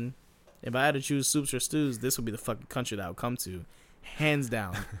you, man, if I had to choose soups or stews, this would be the fucking country that I would come to. Hands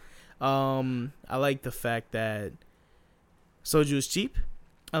down. I like the fact that soju is cheap.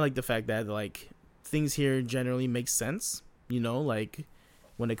 I like the fact that like things here generally make sense. Like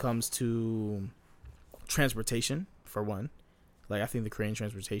when it comes to transportation, for one. Like I think the Korean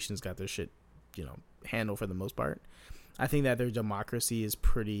transportation's got their shit, handled for the most part. I think that their democracy is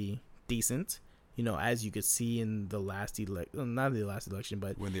pretty decent. As you could see in the last not the last election,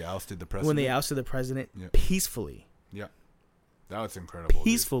 but When they ousted the president. when they ousted the president Yeah. peacefully. Yeah. That was incredible.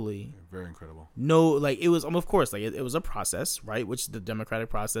 peacefully. Dude. Very incredible. No, like it was, of course, like it was a process, right? Which the democratic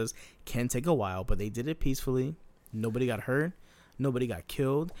process can take a while, but they did it peacefully. Nobody got hurt. Nobody got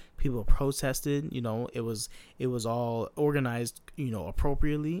killed. People protested. You know, it was all organized, you know,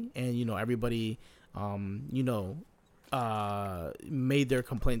 appropriately, and you know everybody, you know, made their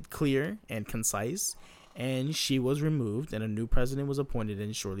complaint clear and concise. And she was removed, and a new president was appointed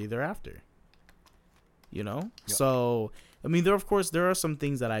in shortly thereafter. You know, Yep. So I mean, there are some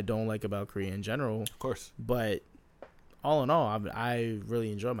things that I don't like about Korea in general, Of course. but all in all, I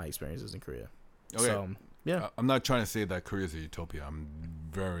really enjoy my experiences in Korea. Okay. So yeah. I'm not trying to say that Korea is a utopia. I'm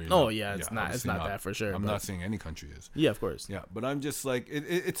very. Oh yeah, it's not. It's obviously not that for sure. I'm but- not saying any country is. Yeah, of course. Yeah, but I'm just like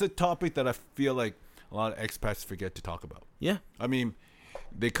it's a topic that I feel like a lot of expats forget to talk about. Yeah. I mean,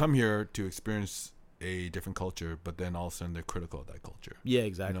 they come here to experience a different culture, but then all of a sudden they're critical of that culture. Yeah, You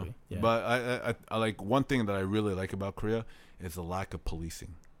exactly. know? Yeah. But I like one thing that I really like about Korea is the lack of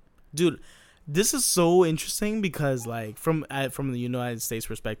policing. Dude, this is so interesting because like from the United States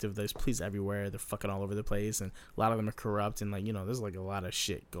perspective, there's police everywhere. They're fucking all over the place, and a lot of them are corrupt, and like, you know, there's like a lot of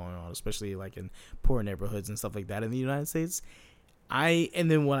shit going on, especially like in poor neighborhoods and stuff like that in the United States.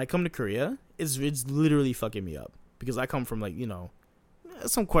 And then when I come to Korea, it's literally fucking me up because I come from like, you know,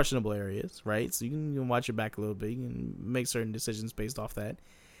 some questionable areas, right? So you can watch your back a little bit. You can make certain decisions based off that.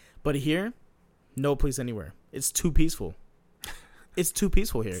 But here, no police anywhere. It's too peaceful. It's too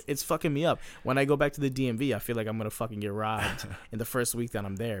peaceful here. It's fucking me up. When I go back to the DMV, I feel like I'm going to fucking get robbed in the first week that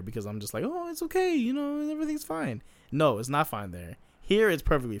I'm there because I'm just like, oh, it's okay. You know, everything's fine. No, it's not fine there. Here, it's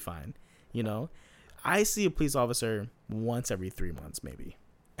perfectly fine. You know, I see a police officer once every 3 months, maybe.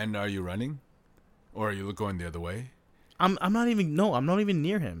 And are you running, or are you going the other way? I'm not even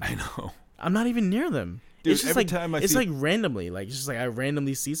near him. I know. I'm not even near them. Dude, it's just every like time I it's see- like randomly, like it's just like I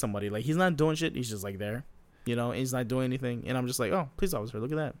randomly see somebody, like he's not doing shit, he's just like there, you know, and he's not doing anything, and I'm just like, oh, police officer,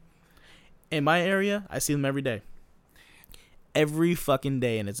 look at that. In my area, I see them every day, every fucking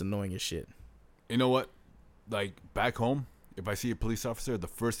day, and it's annoying as shit. You know what? Like back home, if I see a police officer, the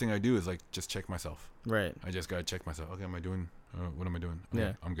first thing I do is like just check myself. Right. I just gotta check myself. Okay, am I doing? What am I doing? Okay,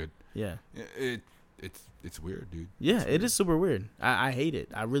 Yeah. I'm good. Yeah. It's weird, dude. Yeah, it is super weird. I hate it.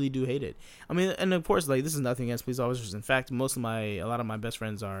 I really do hate it. I mean, and of course, like this is nothing against police officers. In fact, a lot of my best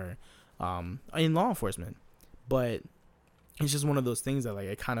friends are in law enforcement, but it's just one of those things that like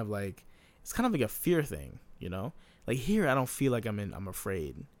it's kind of like a fear thing, you know. Like here, I don't feel like I'm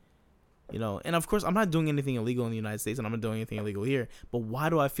afraid, you know. And of course, I'm not doing anything illegal in the United States, and I'm not doing anything illegal here. But why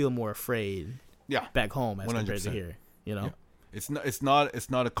do I feel more afraid? Yeah. Back home as compared to 100%. here, you know. Yeah. It's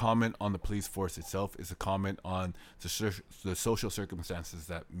not a comment on the police force itself. It's a comment on the social circumstances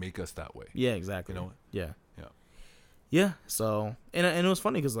that make us that way. Yeah, exactly. You know? Yeah. Yeah. Yeah. So, and it was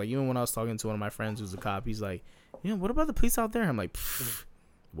funny because, like, even when I was talking to one of my friends who's a cop, he's like, you know, what about the police out there? I'm like,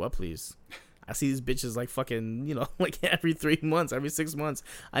 what police? I see these bitches, like, fucking, you know, like every 3 months, every 6 months.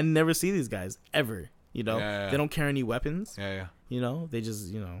 I never see these guys ever, you know? Yeah. They don't carry any weapons, Yeah. you know? They just,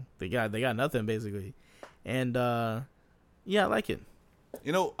 you know, they got nothing, basically. And, yeah, I like it.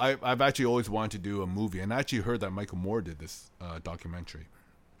 You know, I've actually always wanted to do a movie, and I actually heard that Michael Moore did this documentary.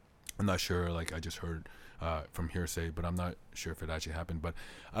 I'm not sure, like I just heard from hearsay, but I'm not sure if it actually happened. But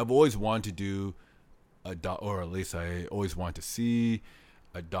I've always wanted to do or at least I always wanted to see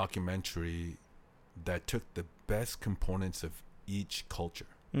a documentary that took the best components of each culture.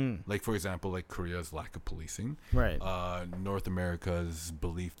 Like, for example, like Korea's lack of policing, Right. North America's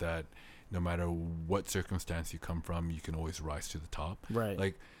belief that no matter what circumstance you come from, you can always rise to the top. Right.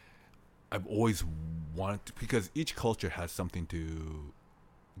 Like, I've always wanted to, because each culture has something to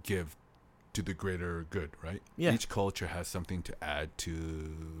give to the greater good, right? Yeah. Each culture has something to add to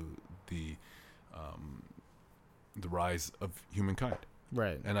the rise of humankind.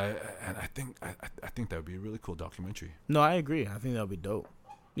 Right. And I think that would be a really cool documentary. No, I agree. I think that would be dope.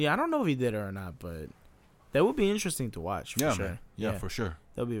 Yeah, I don't know if he did it or not, but that would be interesting to watch for Yeah, sure. man. Yeah, for sure.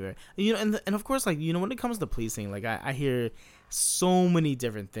 That would be very, you know, and of course, like, you know, when it comes to policing, like I hear so many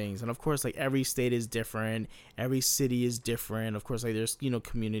different things, and of course, like every state is different, every city is different. Of course, like there's, you know,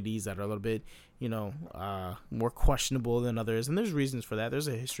 communities that are a little bit, you know, more questionable than others, and there's reasons for that. There's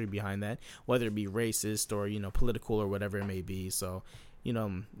a history behind that, whether it be racist or, you know, political or whatever it may be. So, you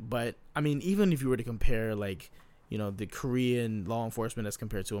know, but I mean, even if you were to compare, like, you know, the Korean law enforcement as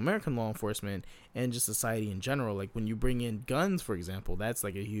compared to American law enforcement and just society in general, like when you bring in guns, for example, that's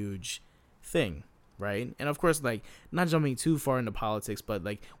like a huge thing, right? And of course, like, not jumping too far into politics, but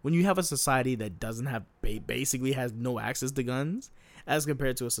like when you have a society that doesn't have basically has no access to guns as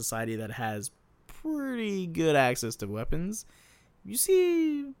compared to a society that has pretty good access to weapons, you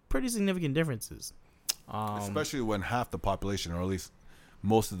see pretty significant differences. Especially when half the population, or at least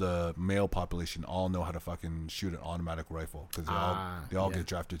most of the male population, all know how to fucking shoot an automatic rifle because they all get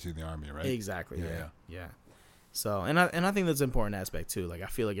drafted to the army, right? Exactly. Yeah. So, and I think that's an important aspect too. Like, I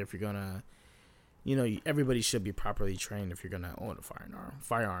feel like if you're gonna, everybody should be properly trained if you're gonna own a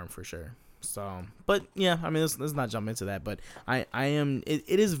firearm for sure. So, but yeah, I mean, let's not jump into that. But it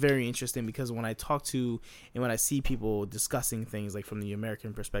is very interesting because when I talk to and when I see people discussing things like from the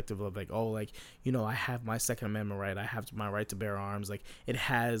American perspective of like, oh, like, I have my Second Amendment right, I have my right to bear arms, like it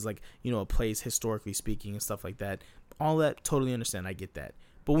has like, a place historically speaking and stuff like that. All that, totally understand. I get that.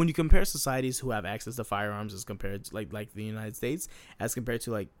 But when you compare societies who have access to firearms as compared to like the United States, as compared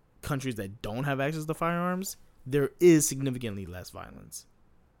to like countries that don't have access to firearms, there is significantly less violence.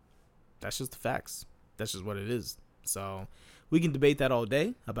 That's just the facts. That's just what it is. So we can debate that all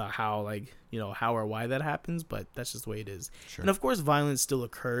day about how, like, how or why that happens, but that's just the way it is. Sure. And of course, violence still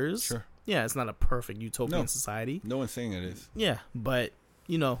occurs. Sure. Yeah, it's not a perfect utopian society. No one's saying it is. Yeah, but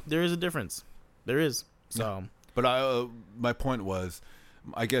there is a difference. There is. So, yeah. But my point was,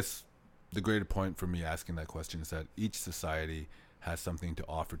 I guess the greater point for me asking that question is that each society has something to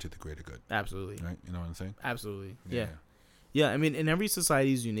offer to the greater good. Absolutely. Right? You know what I'm saying? Absolutely. Yeah. Yeah, I mean, and every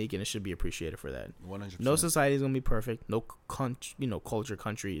society is unique, and it should be appreciated for that. 100%. No society is gonna be perfect. No culture,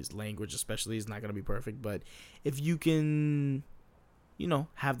 countries, language, especially, is not gonna be perfect. But if you can,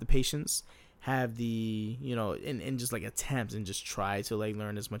 have the patience, have the, and just like attempt and just try to like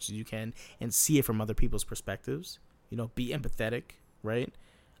learn as much as you can and see it from other people's perspectives. Be empathetic, right?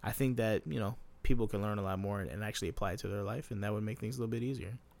 I think that people can learn a lot more and actually apply it to their life, and that would make things a little bit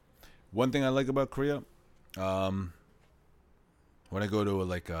easier. One thing I like about Korea, when I go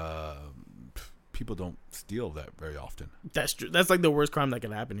to people don't steal that very often. That's true. That's like the worst crime that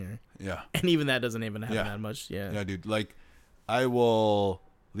can happen here. Yeah. And even that doesn't even happen that much. Yeah. Yeah, dude. Like, I will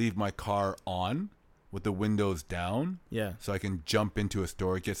leave my car on with the windows down. Yeah. So I can jump into a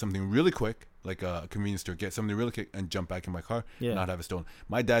store, get something really quick, like a convenience store, get something really quick, and jump back in my car. Yeah. Not have it stolen.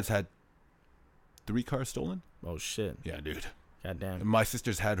 My dad's had 3 cars stolen. Oh shit. Yeah, dude. Goddamn. And my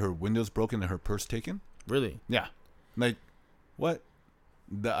sister's had her windows broken and her purse taken. Really? Yeah. Like, what?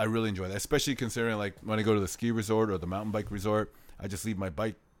 I really enjoy that, especially considering like when I go to the ski resort or the mountain bike resort, I just leave my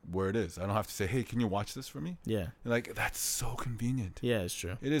bike where it is. I don't have to say, hey, can you watch this for me? Yeah. Like, that's so convenient. Yeah, it's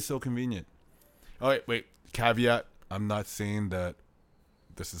true. It is so convenient. All right, wait. Caveat, I'm not saying that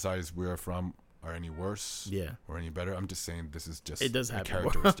the societies we are from are any worse or any better. I'm just saying this is just it does a happen.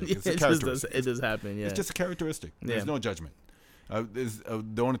 characteristic. It's a characteristic. It does happen, yeah. It's just a characteristic. There's no judgment.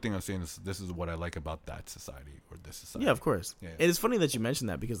 The only thing I'm saying is this is what I like about that society or this society. Yeah, of course. Yeah. It is funny that you mentioned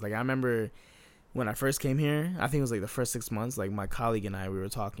that because, like, I remember when I first came here, I think it was like the first 6 months, like my colleague and I, we were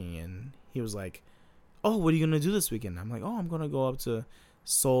talking and he was like, oh, what are you going to do this weekend? I'm like, oh, I'm going to go up to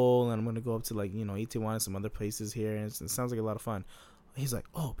Seoul and I'm going to go up to like, Itaewon and some other places here. And it sounds like a lot of fun. He's like,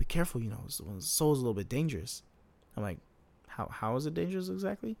 oh, be careful. Seoul's a little bit dangerous. I'm like, how is it dangerous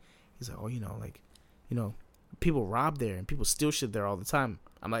exactly? He's like, oh, people rob there and people steal shit there all the time.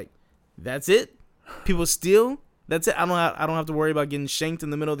 I'm like, that's it? People steal? That's it? I don't have to worry about getting shanked in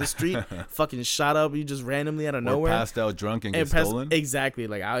the middle of the street, fucking shot up, you just randomly out of nowhere. Passed out drunk and get stolen? Exactly.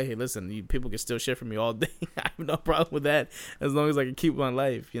 Like, hey, listen, people can steal shit from me all day. I have no problem with that as long as I can keep my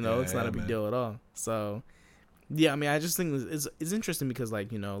life. It's not a big deal at all. So, yeah, I mean, I just think it's interesting because, like,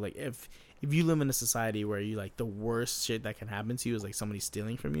 like if you live in a society where you, like, the worst shit that can happen to you is, like, somebody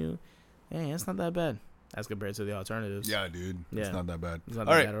stealing from you, hey, it's not that bad. As compared to the alternatives. Yeah, dude. Yeah. It's not that bad. It's not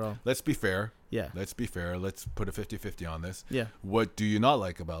that bad at all. Let's be fair. Yeah. Let's be fair. Let's put a 50-50 on this. Yeah. What do you not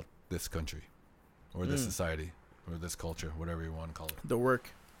like about this country? Or this society? Or this culture? Whatever you want to call it. The work.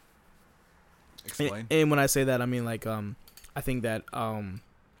 Explain. And when I say that, I mean, like, I think that, in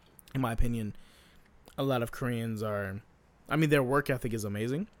my opinion, a lot of Koreans are... I mean, their work ethic is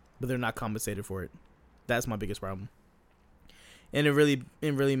amazing, but they're not compensated for it. That's my biggest problem. And it really,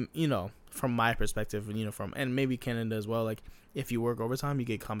 from my perspective, and maybe Canada as well, like, if you work overtime, you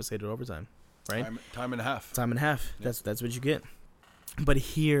get compensated overtime, right? Time and a half. Time and a half. Yep. That's what you get. But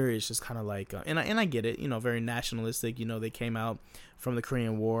here it's just kind of like, and I get it, very nationalistic. They came out from the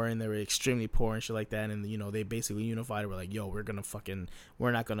Korean War and they were extremely poor and shit like that, and they basically unified. We're like, yo,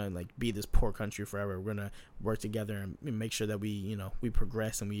 we're not gonna like be this poor country forever. We're gonna work together and make sure that we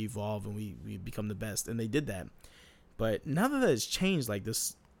progress and we evolve and we become the best. And they did that. But now that it's changed, like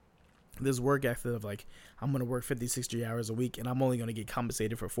this work ethic of like, I'm going to work 50, 60 hours a week and I'm only going to get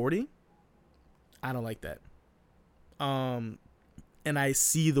compensated for 40. I don't like that. And I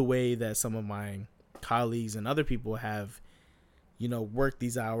see the way that some of my colleagues and other people have, worked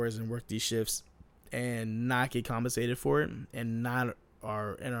these hours and worked these shifts and not get compensated for it and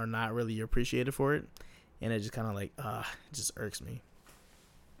are not really appreciated for it. and it just kind of like it just irks me.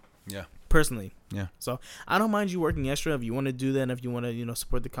 Yeah. Personally. Yeah. So I don't mind you working extra if you want to do that, and if you want to,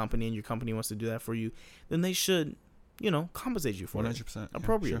 support the company and your company wants to do that for you, then they should, compensate you for 100%, it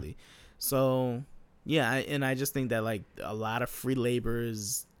appropriately. Sure. So yeah, and I just think that like a lot of free labor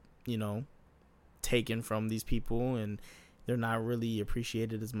is, taken from these people, and they're not really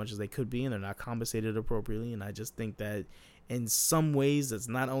appreciated as much as they could be, and they're not compensated appropriately. And I just think that in some ways it's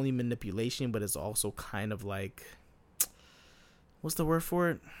not only manipulation, but it's also kind of like, what's the word for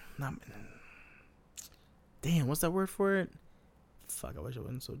it? What's that word for it? Fuck, I wish I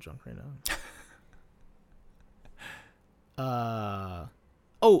wasn't so drunk right now.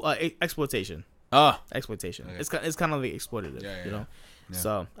 Exploitation. Exploitation. Okay. It's kind of like exploitative, Yeah.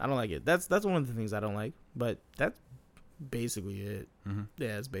 So I don't like it. That's one of the things I don't like. But that's basically it. Mm-hmm.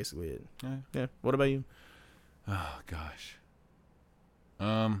 Yeah, that's basically it. Yeah. What about you? Oh gosh.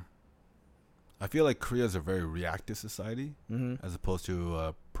 I feel like Korea is a very reactive society, as opposed to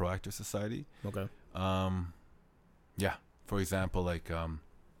a proactive society. Okay. Yeah. For example, like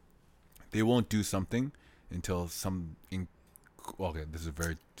they won't do something until okay, this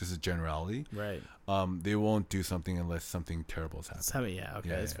is generality. Right. They won't do something unless something terrible has happened. Yeah. Okay,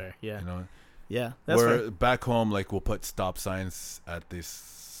 that's fair. Yeah. Yeah, that's fair. fair. Back home, like we'll put stop signs at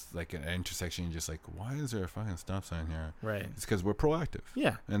this like an intersection. You're just like, why is there a fucking stop sign here? Right. It's because we're proactive.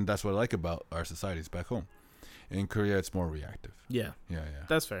 Yeah. And that's what I like about our societies back home. In Korea, it's more reactive. Yeah. Yeah.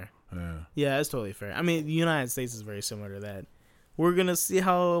 That's fair. Yeah. Yeah, that's totally fair. I mean, the United States is very similar to that. We're going to see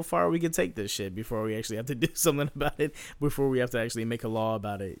how far we can take this shit before we actually have to do something about it, before we have to actually make a law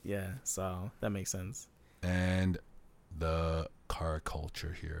about it. Yeah, so that makes sense. And the car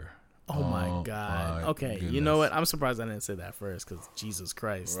culture here. Oh my God. Okay, goodness. You know what? I'm surprised I didn't say that first, because Jesus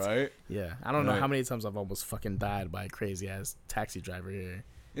Christ. Right? Yeah, I don't know how many times I've almost fucking died by a crazy-ass taxi driver here.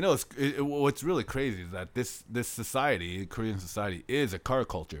 What's really crazy is that this society, Korean society, is a car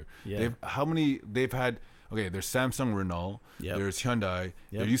culture. Yeah. They've had, okay, there's Samsung, Renault, yep. There's Hyundai,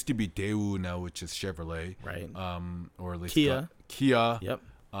 yep. There used to be Daewoo now, which is Chevrolet. Right. Or at least Kia. Yep.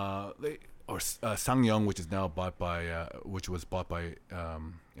 Or SsangYong, which is now bought by,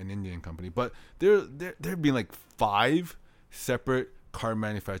 an Indian company. But there have been like 5 separate car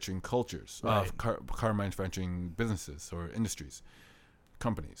manufacturing cultures, right. car manufacturing businesses or industries,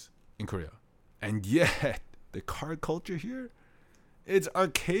 companies in Korea, and yet the car culture here, it's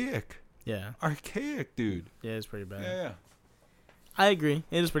archaic. Yeah, archaic, dude. Yeah, it's pretty bad. Yeah. I agree.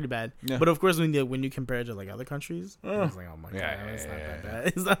 It is pretty bad. Yeah. But of course, when you compare it to like other countries, it's like, oh my God, it's not that bad.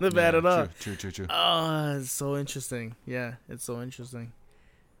 It's not that bad at all. True. Oh, it's so interesting. Yeah, it's so interesting.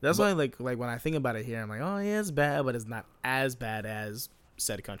 That's why, like when I think about it here, I'm like, oh yeah, it's bad, but it's not as bad as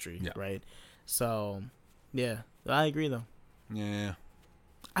said country, right? So, yeah, I agree though. Yeah.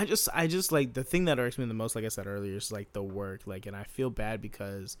 I just like, the thing that irks me the most, like I said earlier, is like the work, like, and I feel bad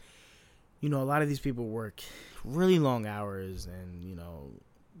because, a lot of these people work really long hours, and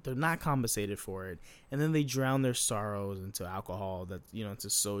they're not compensated for it, and then they drown their sorrows into alcohol, that into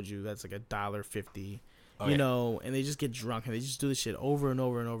soju, that's like $1.50, and they just get drunk and they just do this shit over and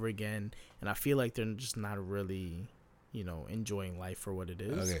over and over again, and I feel like they're just not really enjoying life for what it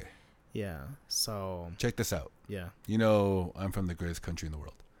is. Okay. Yeah. So check this out. Yeah. I'm from the greatest country in the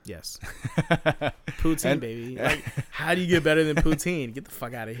world. Yes. Poutine, baby. Like, how do you get better than poutine? Get the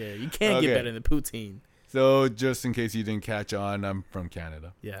fuck out of here. You can't get better than poutine. So just in case you didn't catch on, I'm from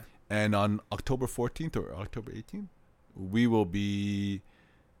Canada. Yeah. And on October 14th or October 18th, we will be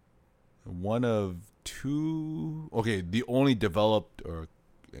one of 2, the only developed, or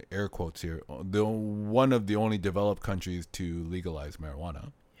air quotes here, one of the only developed countries to legalize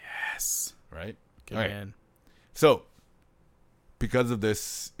marijuana. Yes. Right? Good man. So, because of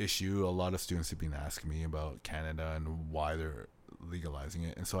this issue, a lot of students have been asking me about Canada and why they're legalizing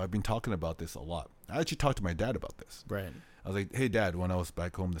it. And so I've been talking about this a lot. I actually talked to my dad about this. Right. I was like, hey, Dad, when I was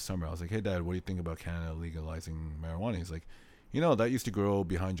back home this summer, I was like, hey, Dad, what do you think about Canada legalizing marijuana? He's like, that used to grow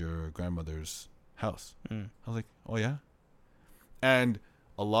behind your grandmother's house. I was like, oh, yeah? And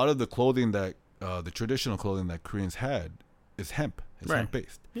a lot of the clothing that, the traditional clothing that Koreans had is hemp. It's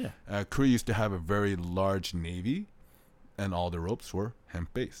hemp-based. Yeah. Korea used to have a very large navy, and all the ropes were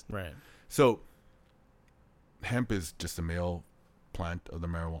hemp-based. Right. So, hemp is just a male plant of the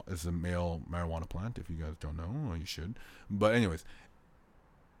marijuana. It's a male marijuana plant. If you guys don't know, well, you should. But anyways,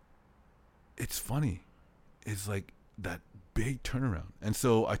 it's funny. It's like that big turnaround. And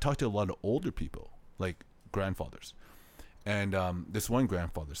so I talked to a lot of older people, like grandfathers. And this one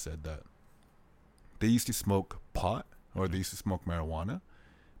grandfather said that they used to smoke pot, or they used to smoke marijuana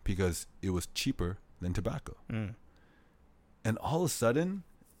because it was cheaper than tobacco. And all of a sudden,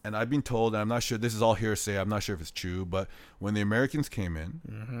 and I've been told, and I'm not sure, this is all hearsay, I'm not sure if it's true, but when the Americans came in,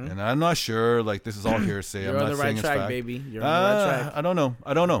 and I'm not sure, like, this is all hearsay. You're I'm on not the right saying it's track, fact. baby. You're on the right track. I don't know.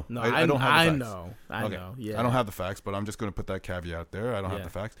 I don't know. No, I don't have the facts. I know. Yeah. I don't have the facts, but I'm just going to put that caveat there. I don't have Yeah.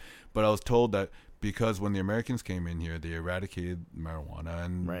 the facts. But I was told that because when the Americans came in here, they eradicated marijuana.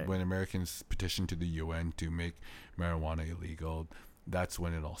 And Right. when Americans petitioned to the UN to make marijuana illegal, that's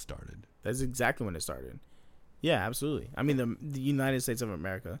when it all started. That's exactly when it started. Yeah, absolutely. I mean, the United States of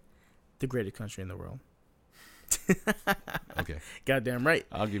America, the greatest country in the world. Okay. Goddamn right.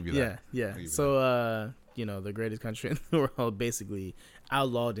 I'll give you that. Yeah. So, the greatest country in the world basically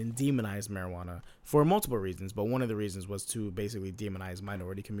outlawed and demonized marijuana for multiple reasons. But one of the reasons was to basically demonize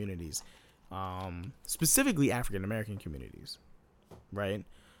minority communities, specifically African American communities, right?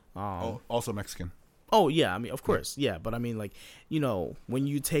 Also Mexican. Oh, yeah. I mean, of course. Yeah. But I mean, like, when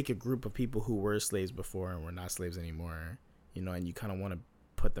you take a group of people who were slaves before and were not slaves anymore, and you kind of want to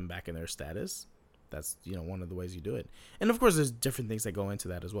put them back in their status, that's, one of the ways you do it. And of course, there's different things that go into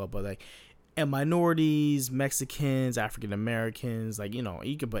that as well. But like, and minorities, Mexicans, African Americans, like, you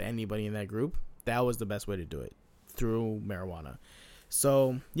can put anybody in that group. That was the best way to do it, through marijuana.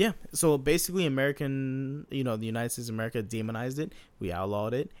 So, yeah. So basically, the United States of America demonized it. We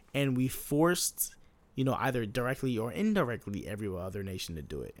outlawed it. And we forced, either directly or indirectly every other nation to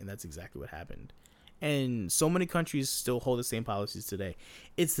do it. And that's exactly what happened. And so many countries still hold the same policies today.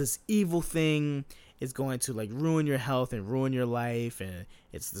 It's this evil thing. It's going to like ruin your health and ruin your life. And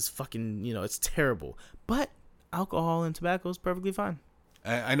it's this fucking, it's terrible. But alcohol and tobacco is perfectly fine.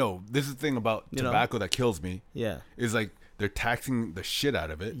 I know. This is the thing about tobacco that kills me. Yeah. Is like they're taxing the shit out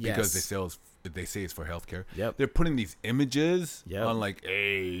of it because they say it's for healthcare. Yep. They're putting these images on like,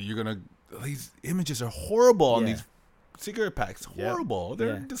 hey, these images are horrible on these cigarette packs. Horrible.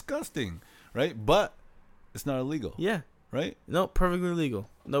 They're disgusting. Right? But it's not illegal. Yeah. Right? No, perfectly legal.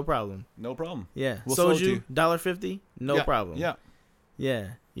 No problem. No problem. Yeah. We'll Soju, $1.50, no problem. Yeah. Yeah.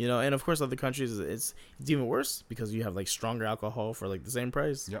 And of course other countries it's even worse because you have like stronger alcohol for like the same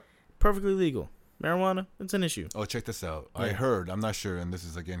price. Yep. Perfectly legal. Marijuana, it's an issue. Oh, check this out. Yeah. I heard, I'm not sure, and this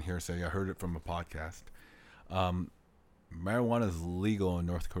is again hearsay, I heard it from a podcast. Marijuana is legal in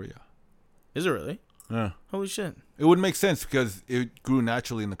North Korea. Is it really? Yeah. Holy shit. It would make sense because it grew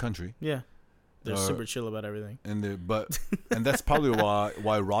naturally in the country. Yeah. They're super chill about everything. And that's probably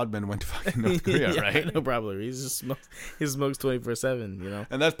why Rodman went to fucking North Korea, right? No, probably. He smokes 24/7,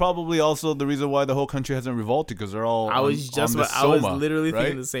 And that's probably also the reason why the whole country hasn't revolted because they're all I was literally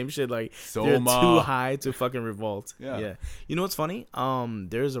thinking the same shit. Like they're too high to fucking revolt. Yeah. You know what's funny?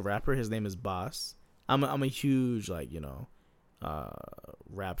 There's a rapper. His name is Boss. I'm a huge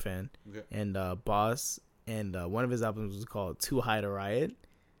rap fan. Okay. And Boss and one of his albums was called Too High to Riot.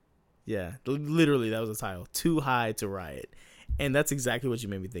 Yeah, literally that was the title. Too High to Riot. And that's exactly what you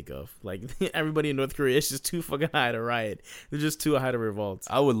made me think of. Like, everybody in North Korea is just too fucking high to riot. They're just too high to revolt.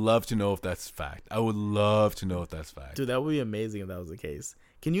 I would love to know if that's fact. Dude, that would be amazing if that was the case.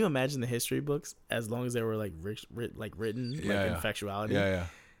 Can you imagine the history books as long as they were written in factuality? Yeah.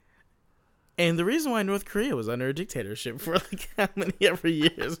 And the reason why North Korea was under a dictatorship for like how many ever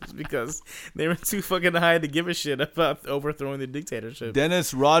years was because they were too fucking high to give a shit about overthrowing the dictatorship.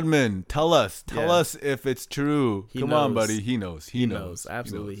 Dennis Rodman, tell us if it's true. Come on, buddy. He knows.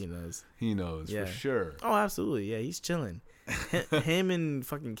 Absolutely, he knows. He knows for sure. Oh, absolutely. Yeah, he's chilling. Him and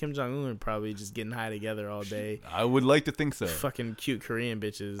fucking Kim Jong-un are probably just getting high together all day. I would like to think so. Fucking cute Korean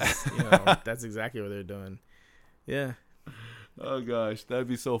bitches. That's exactly what they're doing. Yeah. Oh gosh, that'd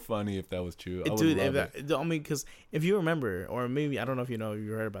be so funny if that was true. Because if you remember, or maybe I don't know if you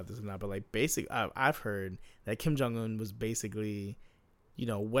heard about this or not, but like I've heard that Kim Jong Un was basically,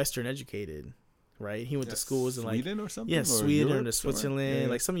 Western educated, right? He went to schools in Sweden or something. Yeah, Sweden or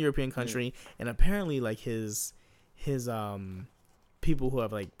Switzerland, like some European country, and apparently like his people who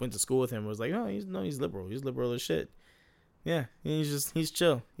have like went to school with him was like, oh, he's liberal. He's liberal as shit. Yeah, he's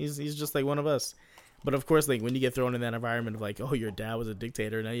chill. He's just like one of us. But of course, like when you get thrown in that environment of like, oh, your dad was a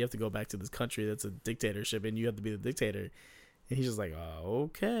dictator, now you have to go back to this country that's a dictatorship, and you have to be the dictator. And he's just like, oh,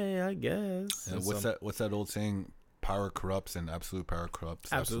 okay, I guess. What's that old saying? Power corrupts, and absolute power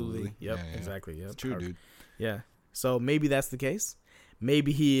corrupts. Absolutely. Yep. Yeah. Exactly. Yep. It's true, dude. Yeah. So maybe that's the case.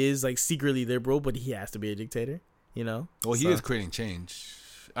 Maybe he is like secretly liberal, but he has to be a dictator. Well, he is creating change.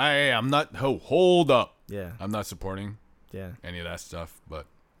 I'm not. Hold up. Yeah. I'm not supporting. Yeah. Any of that stuff, but.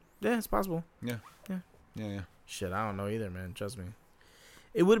 Yeah, it's possible. Yeah. Shit, I don't know either, man. Trust me.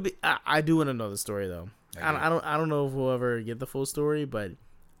 It would be. I do want to know the story though. I don't know if we'll ever get the full story, but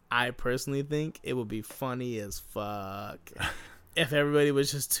I personally think it would be funny as fuck if everybody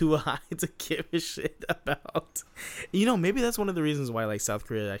was just too high to give a shit about. You know, maybe that's one of the reasons why like South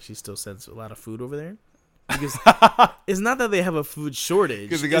Korea actually still sends a lot of food over there. Because it's not that they have a food shortage.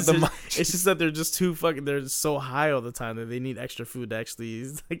 Because they got it's just that they're just too fucking. They're just so high all the time that they need extra food to actually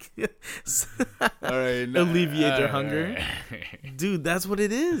like All right, alleviate their hunger. Dude, that's what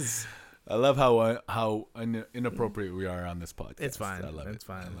it is. I love how inappropriate we are on this podcast. It's fine. I love it. It's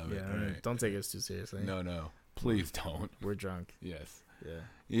fine. I love yeah, it. I mean, Right. don't take us too seriously. No. Please don't. We're drunk. Yes. Yeah.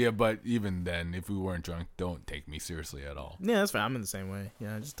 Yeah, but even then, if we weren't drunk, don't take me seriously at all. Yeah, that's fine. I'm in the same way.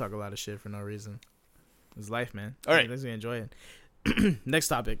 Yeah, I just talk a lot of shit for no reason. It's life, man. All right. Let's enjoy it. Next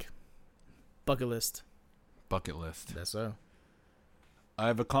topic. Bucket list. Bucket list. That's so.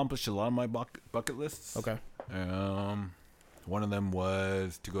 I've accomplished a lot of my bucket lists. Okay. One of them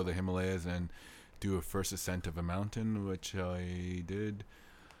was to go to the Himalayas and do a first ascent of a mountain, which I did.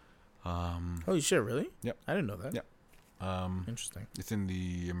 Holy shit, really? Yep. I didn't know that. Yep. Interesting. It's in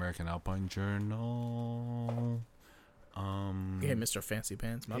the American Alpine Journal. Hey, Mr. Fancy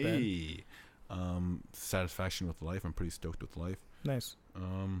Pants, my bad. Hey. Satisfaction with life. I'm pretty stoked with life. Nice.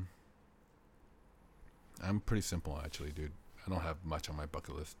 I'm pretty simple, actually, dude. I don't have much on my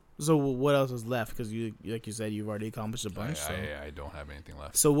bucket list. So what else is left? Because you, like you said, you've already accomplished a bunch. I don't have anything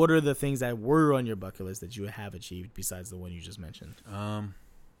left. So what are the things that were on your bucket list that you have achieved besides the one you just mentioned?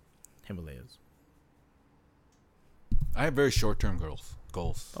 Himalayas. I have very short-term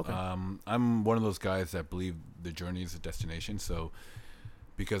goals. Okay. I'm one of those guys that believe the journey is a destination. So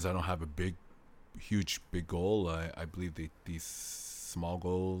because I don't have a big goal, I believe these small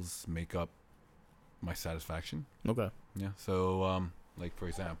goals make up my satisfaction. Okay. Yeah. So like for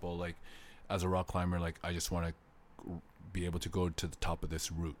example, like as a rock climber, like I just want to be able to go to the top of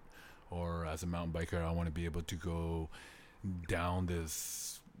this route, or as a mountain biker, I want to be able to go down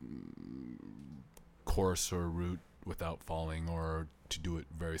this course or route without falling, or to do it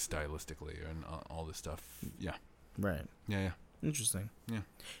very stylistically and all this stuff. Yeah. Right. Yeah. Interesting. Yeah.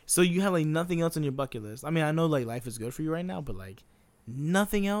 So you have like nothing else on your bucket list. I mean, I know like life is good for you right now, but like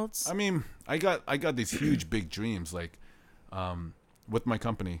nothing else. I mean, I got these huge big dreams, like with my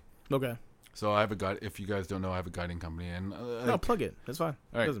company. Okay. So I have a guide. If you guys don't know, I have a guiding company, and No, plug it. That's fine.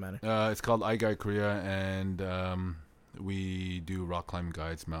 All right. It doesn't matter. It's called iGuide Korea, and we do rock climbing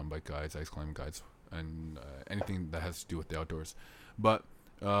guides, mountain bike guides, ice climbing guides, and anything that has to do with the outdoors. But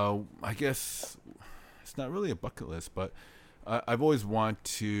I guess it's not really a bucket list, but I've always wanted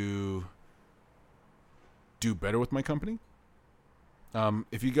to do better with my company.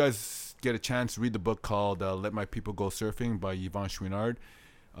 If you guys get a chance, read the book called Let My People Go Surfing by Yvon Chouinard.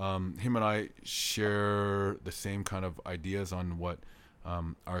 Him and I share the same kind of ideas on what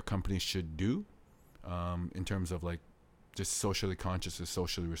our company should do in terms of like just socially conscious and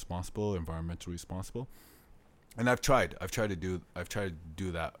socially responsible, environmentally responsible. And I've tried to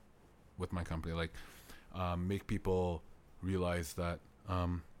do that with my company, like make people realize that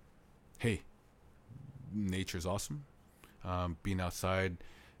hey, nature's awesome. Being outside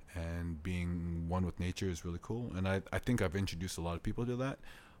and being one with nature is really cool, and I think I've introduced a lot of people to that.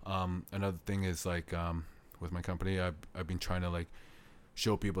 Another thing is like with my company, I've been trying to like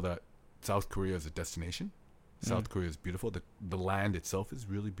show people that South Korea is a destination. South Korea is beautiful. The land itself is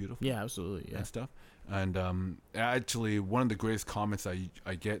really beautiful. Yeah, absolutely. Yeah. And stuff. And actually, one of the greatest comments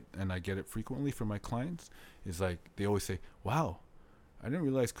I get, and I get it frequently from my clients, is like they always say, "Wow, I didn't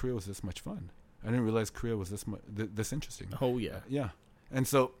realize Korea was this much fun. I didn't realize Korea was this interesting." Oh yeah. Yeah. And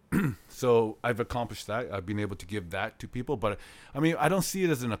so so I've accomplished that. I've been able to give that to people, but I mean, I don't see it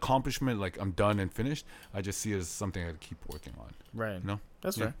as an accomplishment, like I'm done and finished. I just see it as something I keep working on. Right. No?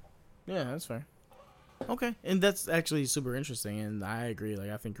 That's fair. Yeah, that's fair. Okay. And that's actually super interesting, and I agree. Like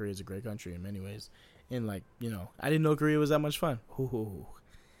I think Korea is a great country in many ways. And like, you know, I didn't know Korea was that much fun. Ooh.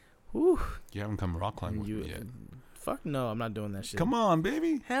 You haven't come rock climbing with me yet. Fuck no, I'm not doing that shit. Come on,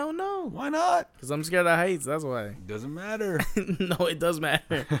 baby. Hell no. Why not? Because I'm scared of heights. That's why. Doesn't matter. No, it does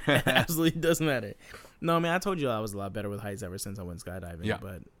matter. It absolutely does matter. No, I mean, I told you I was a lot better with heights ever since I went skydiving. Yeah.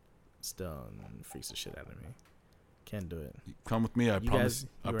 But still, it freaks the shit out of me. Can't do it. Come with me. I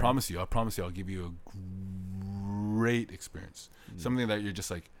promise you. I'll give you a great experience. Something that you're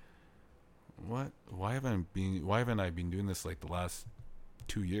just like, what? Why haven't I been doing this like the last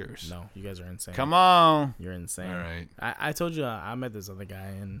 2 years? No, you guys are insane. Come on. You're insane. All right. I told you I met this other guy,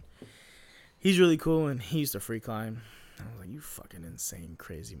 and he's really cool, and he used to free climb. I was like, you fucking insane,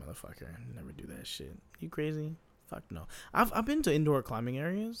 crazy motherfucker. Never do that shit. You crazy? Fuck no. I've been to indoor climbing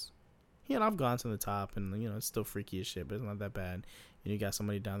areas. Yeah, and I've gone to the top, and, you know, it's still freaky as shit, but it's not that bad. You got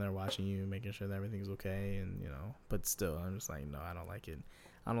somebody down there watching you, making sure that everything's okay, and, you know, but still, I'm just like, no, I don't like it.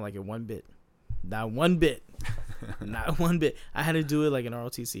 I don't like it one bit. Not one bit. Not one bit. I had to do it like in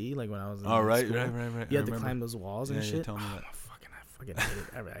ROTC, like when I was in right. school. Right. You had to climb those walls and shit. Tell me Oh, that. I fucking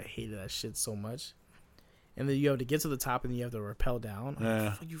hated it. I hated that shit so much. And then you have to get to the top and then you have to rappel down.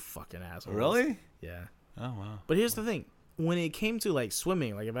 Yeah. You fucking asshole. Really? Yeah. Oh wow. But here's the thing. When it came to like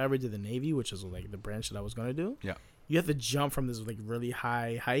swimming, like if I ever did the Navy, which is like the branch that I was gonna do, Yeah. you have to jump from this like really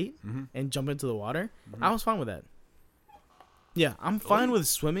high height Mm-hmm. and jump into the water. Mhm. I was fine with that. Yeah, I'm fine Really? with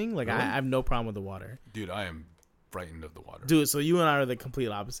swimming. Like Really? I have no problem with the water. Dude, I am frightened of the water. Dude, so you and I are the complete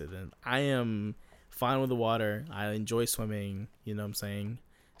opposite then. I am fine with the water. I enjoy swimming, you know what I'm saying?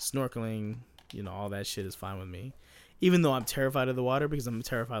 Snorkeling, you know, all that shit is fine with me. Even though I'm terrified of the water because I'm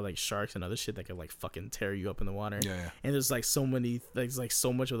terrified of, like sharks and other shit that could like fucking tear you up in the water. Yeah. And there's like so many, there's like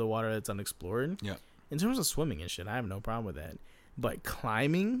so much of the water that's unexplored. Yeah. In terms of swimming and shit, I have no problem with that. But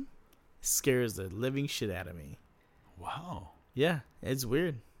climbing scares the living shit out of me. Wow. Yeah, it's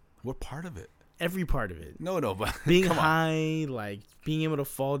weird. What part of it? Every part of it. No, but Being come on. high, like being able to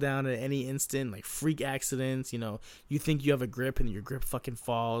fall down at any instant, like freak accidents. You know, you think you have a grip and your grip fucking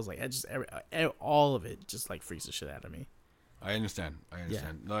falls. Like I just all of it just like freaks the shit out of me. I understand.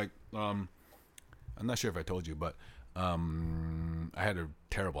 Like, I'm not sure if I told you, but I had a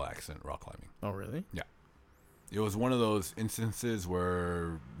terrible accident rock climbing. Oh really? It was one of those instances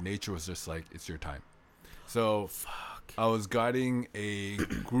where nature was just like, it's your time. So Fuck. I was guiding a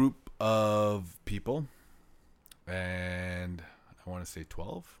group of people, and I want to say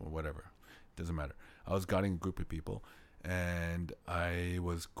 12 or whatever. Doesn't matter. I was guiding a group of people, and I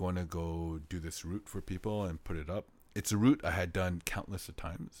was going to go do this route for people and put it up. It's a route I had done countless of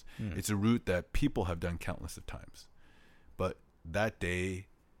times. It's a route that people have done countless of times. But that day,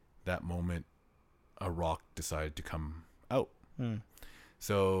 that moment, a rock decided to come out.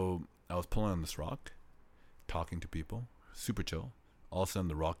 So I was pulling on this rock, talking to people, super chill. All of a sudden,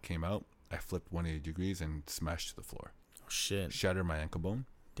 the rock came out. I flipped 180 degrees and smashed to the floor. Oh shit. Shattered my ankle bone.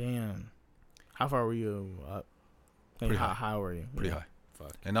 Damn. How far were you up? Like, Pretty how high. high were you? Pretty Yeah. high.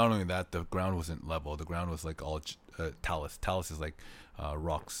 Fuck. And not only that, the ground wasn't level. The ground was like all talus. Talus is like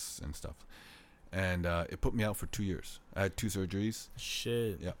rocks and stuff. And it put me out for 2 years. I had 2 surgeries.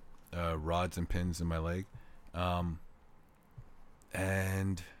 Shit. Yeah. Rods and pins in my leg.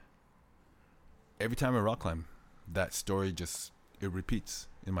 And every time I rock climb, that story just, it repeats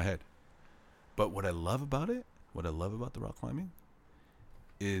in my head. But what I love about it, what I love about the rock climbing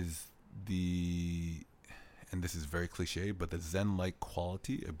is and this is very cliche, but the Zen-like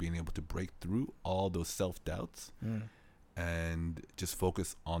quality of being able to break through all those self-doubts and just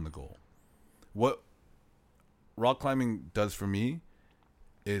focus on the goal. What rock climbing does for me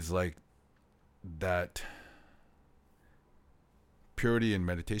is like that purity in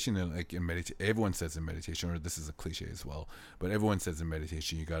meditation, and like in meditation, everyone says in meditation, or this is a cliche as well, but everyone says in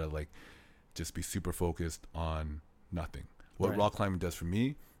meditation you gotta like just be super focused on nothing. What Right. rock climbing does for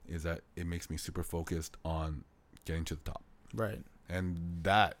me is that it makes me super focused on getting to the top, Right. and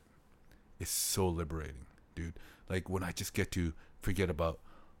that is so liberating, dude. Like when I just get to forget about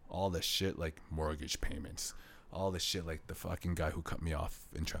all the shit, like mortgage payments, all the shit, like the fucking guy who cut me off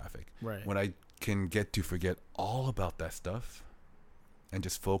in traffic. Right. When I can get to forget all about that stuff and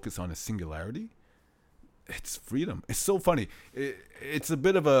just focus on a singularity, it's freedom. It's so funny. It's a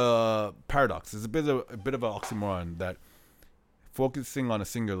bit of a paradox. It's a bit of an oxymoron that focusing on a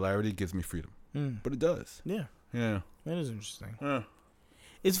singularity gives me freedom, but it does. Yeah. Yeah. That is interesting. Yeah.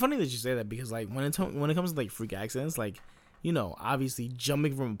 It's funny that you say that because like when it comes to like freak accidents, like, you know, obviously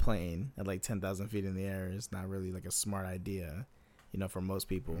jumping from a plane at like 10,000 feet in the air is not really like a smart idea, you know, for most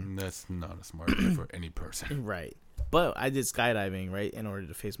people. That's not a smart idea for any person. Right. But I did skydiving, right, in order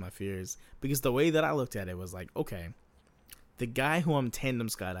to face my fears, because the way that I looked at it was like, okay, the guy who I'm tandem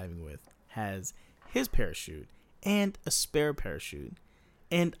skydiving with has his parachute and a spare parachute,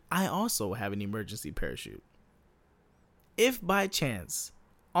 and I also have an emergency parachute. If by chance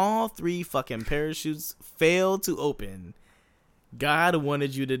all 3 fucking parachutes fail to open, God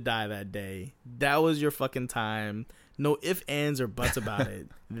wanted you to die that day. That was your fucking time. No ifs, ands, or buts about it.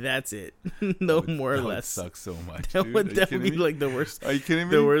 That's it. No more or That would less. suck so much. That dude. would Are you definitely be kidding me? like the worst. Are you kidding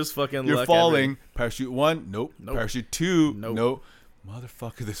me? The worst fucking You're luck falling. ever. Parachute 1, nope. Nope. Parachute 2, Nope. nope.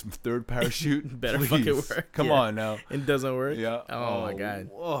 Motherfucker, this third parachute. Better please. fucking work. Come Yeah. on now. It doesn't work. Yeah. Oh my god.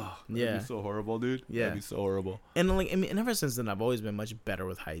 Whoa. That'd Yeah. be so horrible, dude. Yeah. That'd be so horrible. And like, I mean, and ever since then, I've always been much better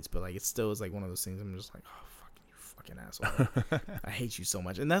with heights. But like, it still is like one of those things. I'm just like, oh fucking asshole. I hate you so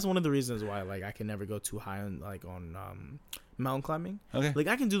much. And that's one of the reasons why like I can never go too high on mountain climbing. Okay. Like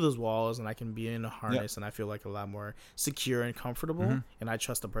I can do those walls and I can be in a harness and I feel like a lot more secure and comfortable, and I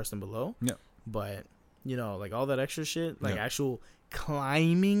trust the person below. Yeah. But you know, like all that extra shit, like Yeah. actual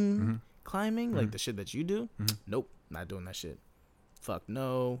climbing, climbing, like the shit that you do, nope, not doing that shit. Fuck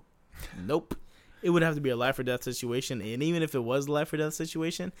no, nope. It would have to be a life or death situation, and even if it was a life or death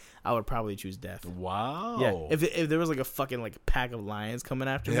situation, I would probably choose death. Wow. Yeah. If there was like a fucking like pack of lions coming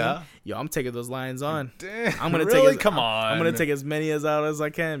after me, yo, I'm taking those lions on. Damn. I'm gonna really? take. Come on. I'm gonna take as many as out as I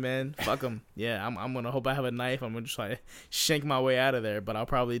can, man. Fuck them. Yeah. I'm gonna hope I have a knife. I'm gonna try to shank my way out of there, but I'll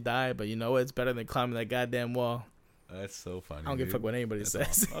probably die. But you know what? It's better than climbing that goddamn wall. That's so funny. I don't give a fuck what anybody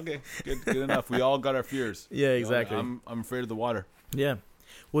says. Awesome. Okay, good enough. We all got our fears. Yeah, exactly. I'm afraid of the water. Yeah.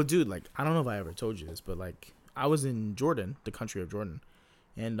 Well, dude, like, I don't know if I ever told you this, but, like, I was in Jordan, the country of Jordan,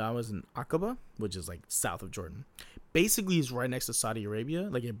 and I was in Aqaba, which is, like, south of Jordan. Basically, it's right next to Saudi Arabia.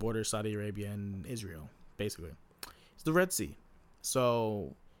 Like, it borders Saudi Arabia and Israel, basically. It's the Red Sea.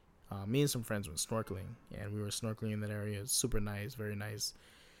 So, me and some friends went snorkeling, and we were snorkeling in that area. It's super nice, very nice.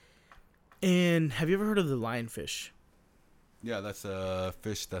 And have you ever heard of the lionfish? Yeah, that's a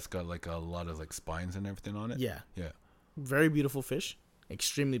fish that's got, like, a lot of, like, spines and everything on it. Yeah. Yeah. Very beautiful fish.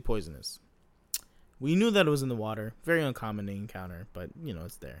 Extremely poisonous. We knew that it was in the water. Very uncommon to encounter, but, you know,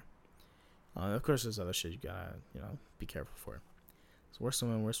 it's there. Of course, there's other shit you gotta, you know, be careful for. So we're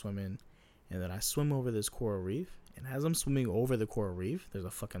swimming, and then I swim over this coral reef, and as I'm swimming over the coral reef, there's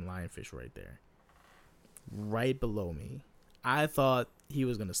a fucking lionfish right there. Right below me. I thought he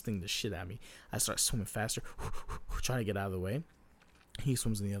was gonna sting the shit out of me. I start swimming faster, trying to get out of the way. He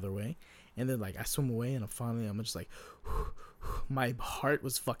swims in the other way. And then, like, I swim away, and I'm just like, my heart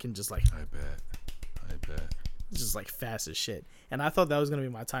was fucking just like, I bet. just like fast as shit. And I thought that was going to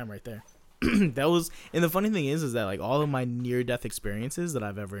be my time right there. And the funny thing is that, like, all of my near-death experiences that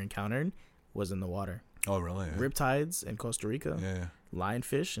I've ever encountered was in the water. Oh, really? Yeah. Riptides in Costa Rica. Yeah.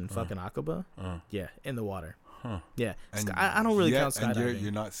 Lionfish in fucking Aqaba. Yeah, in the water. Huh. Yeah. And I don't really count skydiving. And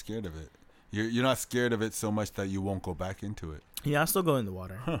you're not scared of it. You're not scared of it so much that you won't go back into it. Yeah, I still go in the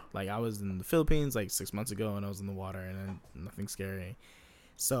water. Huh. Like, I was in the Philippines like 6 months ago, and I was in the water, and then nothing scary.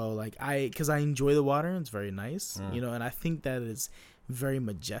 So, like, because I enjoy the water, it's very nice, you know, and I think that it's very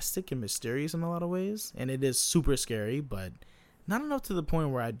majestic and mysterious in a lot of ways, and it is super scary, but not enough to the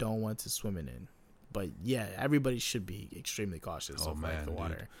point where I don't want to swim in it. But yeah, everybody should be extremely cautious of like the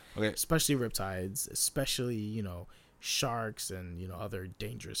water, okay, especially riptides, especially, you know, sharks and, you know, other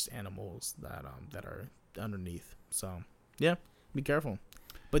dangerous animals that are underneath. So yeah, be careful.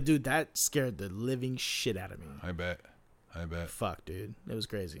 But dude, that scared the living shit out of me. I bet. Fuck, dude, it was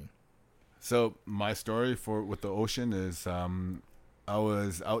crazy. So my story with the ocean is I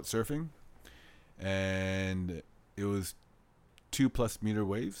was out surfing, and it was 2+ meter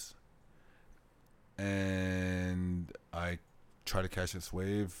waves, and I tried to catch this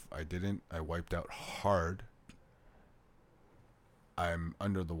wave. I didn't. I wiped out hard. I'm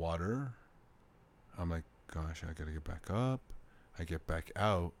under the water. I'm like, gosh, I gotta get back up. I get back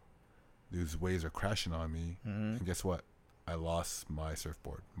out. These waves are crashing on me. Mm-hmm. And guess what? I lost my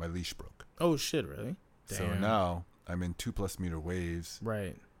surfboard. My leash broke. Oh shit! Really? Damn. So now I'm in 2+ meter waves.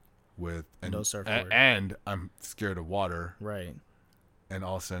 Right. With no surfboard. And I'm scared of water. Right. And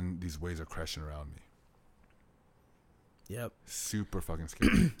all of a sudden, these waves are crashing around me. Yep. Super fucking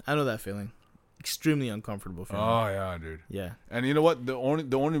scary. I know that feeling. Extremely uncomfortable feeling. Oh yeah, dude. Yeah. And you know what? The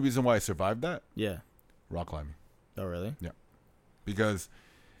only reason why I survived that? Yeah. Rock climbing. Oh really? Yeah. Because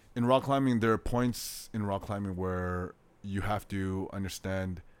in rock climbing, there are points in rock climbing where you have to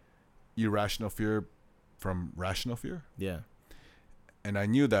understand irrational fear from rational fear. Yeah. And I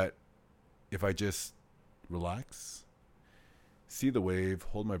knew that if I just relax, see the wave,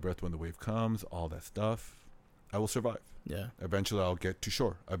 hold my breath when the wave comes, all that stuff, I will survive. Yeah. Eventually, I'll get to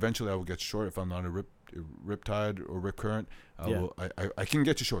shore. Eventually, I will get to shore if I'm not a riptide or rip current. I can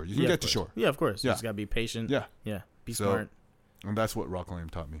get to shore. You can get to shore. Yeah, of course. Yeah. You just gotta be patient. Yeah. Yeah. Be smart. And that's what rock climbing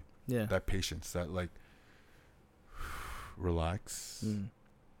taught me. Yeah. That patience. That like, relax.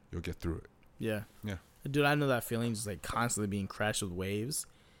 You'll get through it. Yeah. Yeah. Dude, I know that feeling, just like constantly being crashed with waves.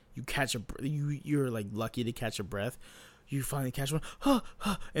 You catch you're like lucky to catch a breath. You finally catch one,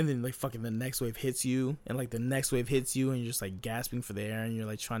 and then like fucking the next wave hits you, and like the next wave hits you, and you're just like gasping for the air, and you're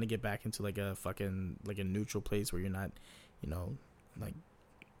like trying to get back into like a fucking like a neutral place where you're not, you know, like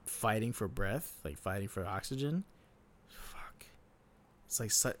fighting for breath, like fighting for oxygen. Fuck, it's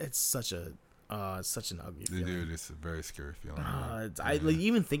like it's such an ugly feeling. Dude, it's a very scary feeling. I like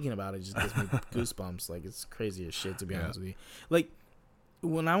even thinking about it just gives me goosebumps. Like it's crazy as shit, to be honest with you. Like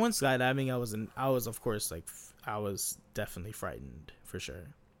when I went skydiving, I was of course like I was definitely frightened for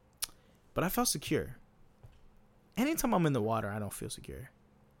sure, but I felt secure. Anytime I'm in the water, I don't feel secure.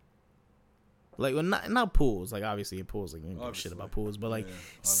 Like when not pools, like obviously in pools, like you don't give a shit about pools, but like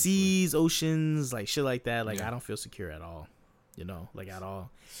seas, oceans, like shit like that, like I don't feel secure at all. you know, like at all.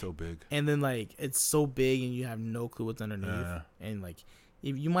 So big. And then like it's so big and you have no clue what's underneath. Yeah. And like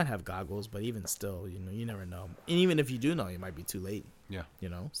you might have goggles, but even still, you know, you never know. And even if you do know, it might be too late. Yeah. You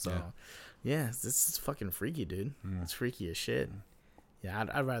know, so yeah, this is fucking freaky, dude. It's freaky as shit. Yeah,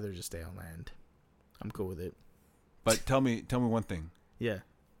 I'd rather just stay on land. I'm cool with it. But tell me one thing. Yeah.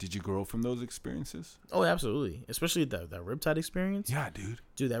 Did you grow from those experiences? Oh, absolutely. Especially that Riptide experience. Yeah, dude.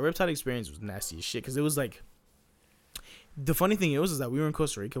 Dude, that Riptide experience was nasty as shit because it was like. The funny thing is that we were in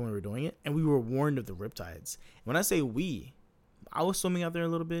Costa Rica when we were doing it, and we were warned of the riptides. When I say we, I was swimming out there a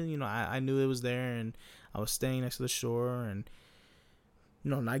little bit. You know, I knew it was there, and I was staying next to the shore, and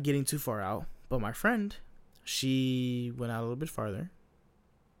you know, not getting too far out. But my friend, she went out a little bit farther,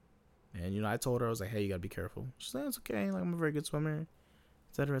 and you know, I told her, I was like, "Hey, you gotta be careful." She's like, "It's okay. Like, I'm a very good swimmer,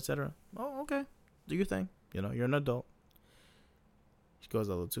 etc., etc." Oh, okay, do your thing. You know, you're an adult. She goes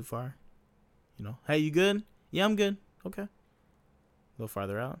a little too far. You know, hey, you good? Yeah, I'm good. Okay. A little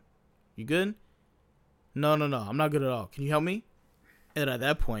farther out. You good? No. I'm not good at all. Can you help me? And at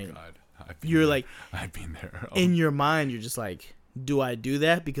that point, you're like, I've been there. in your mind, you're just like, do I do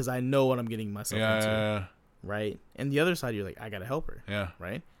that? Because I know what I'm getting myself into. Yeah. Right? And the other side, you're like, I got to help her. Yeah.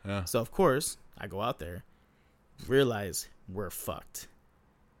 Right? Yeah. So, of course, I go out there, realize we're fucked.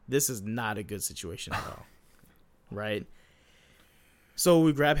 This is not a good situation at all. Right? So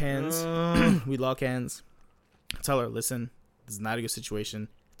we grab hands. We lock hands. Tell her, listen, this is not a good situation.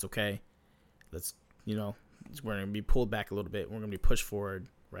 It's okay. Let's, you know, we're going to be pulled back a little bit. We're going to be pushed forward,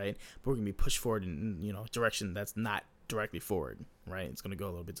 right? But we're going to be pushed forward in, you know, direction that's not directly forward, right? It's going to go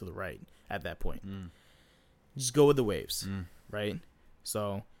a little bit to the right at that point. Just go with the waves, right?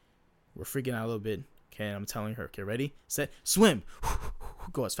 So we're freaking out a little bit. Okay, I'm telling her, okay, ready, set, swim.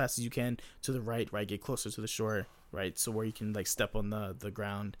 Go as fast as you can to the right, right? Get closer to the shore, right? So where you can, like, step on the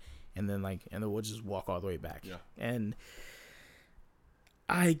ground. And then we'll just walk all the way back. Yeah. And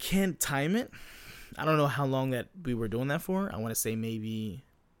I can't time it. I don't know how long that we were doing that for. I want to say maybe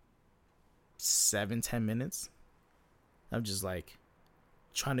 7-10 minutes. I'm just like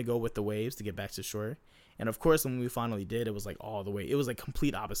trying to go with the waves to get back to shore. And of course, when we finally did, it was like all the way. It was like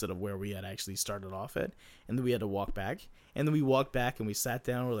complete opposite of where we had actually started off at. And then we had to walk back. And then we walked back and we sat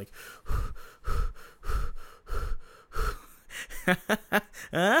down. We're like,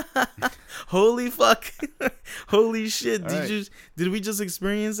 holy fuck. Holy shit. Did we just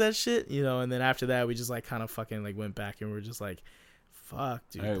experience that shit? You know, and then after that we just like kind of fucking like went back and we were just like, fuck,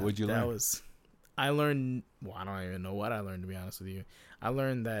 dude. All right, what'd you learn? I learned, well, I don't even know what I learned, to be honest with you. I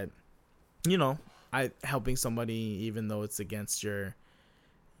learned that, you know, helping somebody even though it's against your,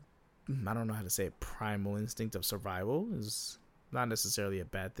 I don't know how to say it, primal instinct of survival is not necessarily a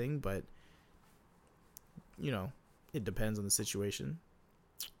bad thing, but you know, it depends on the situation.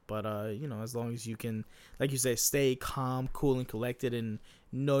 But, you know, as long as you can, like you say, stay calm, cool, and collected and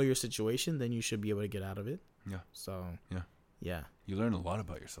know your situation, then you should be able to get out of it. Yeah. So, yeah. Yeah. You learn a lot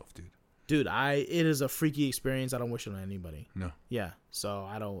about yourself, dude. Dude, it is a freaky experience. I don't wish it on anybody. No. Yeah. So,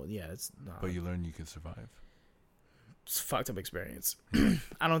 I don't, yeah, it's. But you learn you can survive. It's a fucked up experience.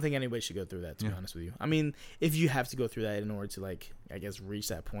 I don't think anybody should go through that, to be honest with you. I mean, if you have to go through that in order to, like, I guess, reach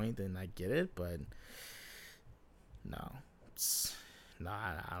that point, then I get it, but no.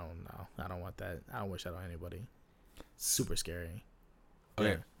 I don't know. I don't want that. I don't wish that on anybody. Super scary. Okay.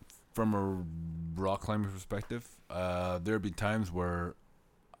 Yeah. From a rock climbing perspective, there have been times where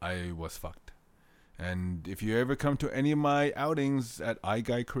I was fucked. And if you ever come to any of my outings at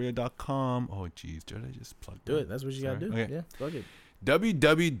iGuideKorea.com, oh jeez, did I just plug that? Do it. That's what you gotta do. Okay. Yeah, plug it.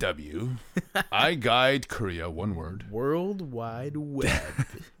 iGuideKorea, one word. World Wide Web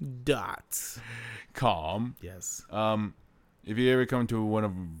 .com. Yes. If you ever come to one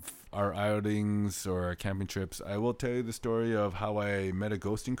of our outings or our camping trips, I will tell you the story of how I met a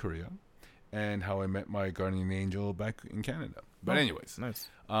ghost in Korea and how I met my guardian angel back in Canada. But anyways, nice.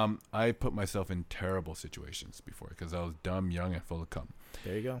 I put myself in terrible situations before because I was dumb, young, and full of cum.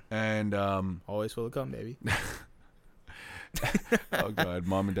 There you go. And always full of cum, baby. Oh God,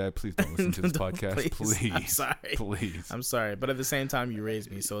 Mom and Dad, please don't listen to this podcast, please. I'm sorry. Please. I'm sorry, but at the same time, you raised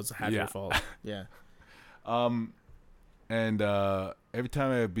me, so it's half your fault. Yeah. And every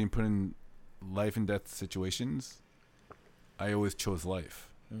time I've been put in life and death situations, I always chose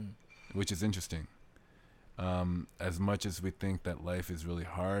life, which is interesting. As much as we think that life is really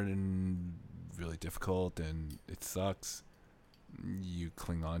hard and really difficult and it sucks, you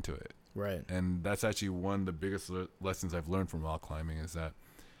cling on to it. Right. And that's actually one of the biggest lessons I've learned from rock climbing is that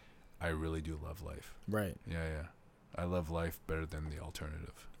I really do love life. Right. Yeah. I love life better than the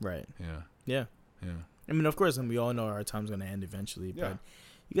alternative. Right. Yeah. I mean, of course, and we all know our time's going to end eventually, but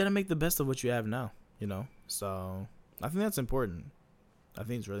you got to make the best of what you have now, you know? So, I think that's important. I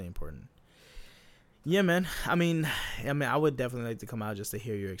think it's really important. Yeah, man. I mean, I would definitely like to come out just to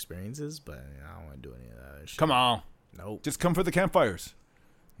hear your experiences, but I don't want to do any of that other shit. Come on. Nope. Just come for the campfires.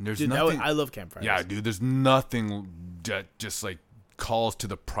 There's Dude, nothing. I love campfires. Yeah, dude. There's nothing that just like calls to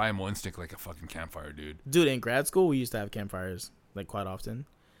the primal instinct like a fucking campfire, dude. Dude, in grad school, we used to have campfires like quite often.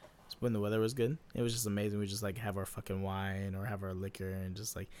 When the weather was good, it was just amazing. We just like have our fucking wine or have our liquor, and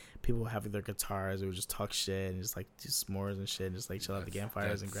just like people have their guitars. We would just talk shit and just like do s'mores and shit, and just like chill at the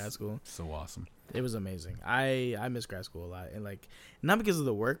campfires in grad school. So awesome. It was amazing. I miss grad school a lot, and like not because of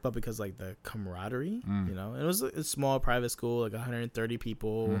the work, but because like the camaraderie. You know, it was a small private school, like 130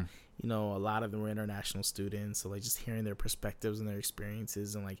 people. You know, a lot of them were international students, so like just hearing their perspectives and their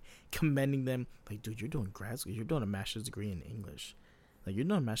experiences, and like commending them. Like, dude, you're doing grad school. You're doing a master's degree in English. Like, you're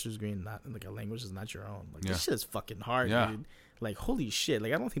doing a master's degree in not like a language is not your own. Like, this shit is fucking hard, dude. Like, holy shit.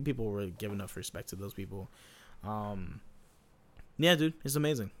 Like, I don't think people really give enough respect to those people. Yeah, dude, it's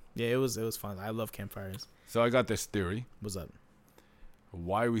amazing. Yeah, it was fun. I love campfires. So I got this theory. What's up?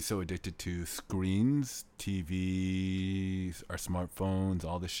 Why are we so addicted to screens, TVs, our smartphones,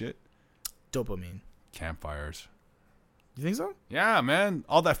 all this shit? Dopamine. Campfires. You think so? Yeah, man.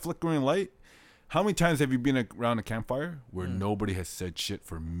 All that flickering light. How many times have you been around a campfire where nobody has said shit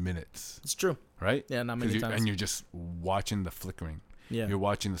for minutes? It's true. Right? Yeah, not many times. And you're just watching the flickering. Yeah. You're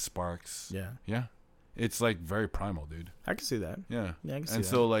watching the sparks. Yeah. Yeah. It's like very primal, dude. I can see that. Yeah. Yeah, I can see and that.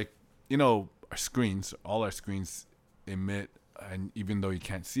 so like, you know, our screens, all our screens emit, and even though you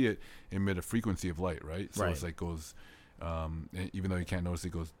can't see it, emit a frequency of light, right? So it's like goes, even though you can't notice,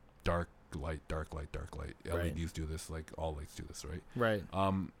 it goes dark light, dark light, dark light. Right. LEDs do this, like all lights do this, right? Right.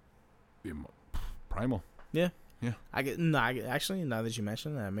 Primal. Yeah. Yeah. Actually, now that you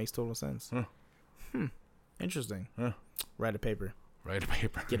mention that, it makes total sense. Interesting. Write a paper. Write a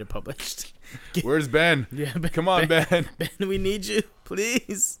paper. Get it published. Where's Ben? Yeah, come on, Ben. Ben, we need you,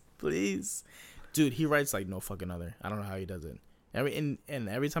 please. Dude, he writes like no fucking other. I don't know how he does it.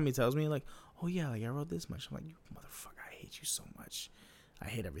 Every time he tells me like, oh yeah, like I wrote this much, I'm like, you motherfucker, I hate you so much. I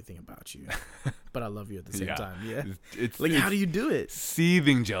hate everything about you, but I love you at the same time. Yeah, it's like, how do you do it?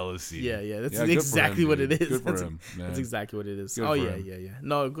 Seething jealousy. Yeah. That's exactly what it is. Good for him. That's exactly what it is. Good yeah.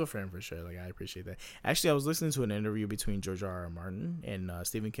 No, good for him for sure. Like, I appreciate that. Actually, I was listening to an interview between George R.R. Martin and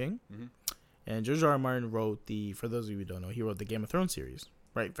Stephen King, and George R.R. Martin wrote for those of you who don't know, he wrote the Game of Thrones series,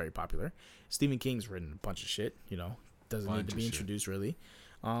 right? Very popular. Stephen King's written a bunch of shit. You know, doesn't need to be introduced really.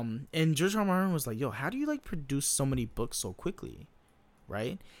 And George R.R. Martin was like, "Yo, how do you like produce so many books so quickly?"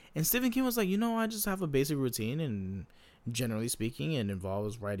 Right? And Stephen King was like, I just have a basic routine, and generally speaking, it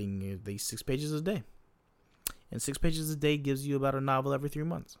involves writing at least 6 pages a day. And 6 pages a day gives you about a novel every 3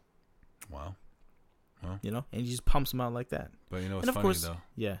 months. Wow. You know, and he just pumps them out like that. But you know what's funny though?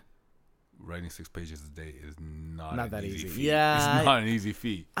 Yeah. Writing 6 pages a day is not that easy easy. feat. Yeah. It's not an easy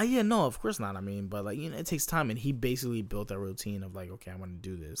feat. Yeah, no, of course not. I mean, but like, it takes time, and he basically built that routine of like, okay, I want to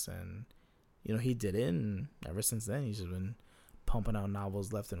do this, and he did it, and ever since then he's just been pumping out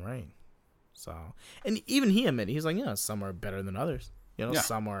novels left and right. So, and even he admitted, he's like, some are better than others.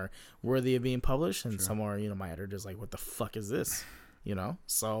 Some are worthy of being published, and some are, my editor's like, what the fuck is this?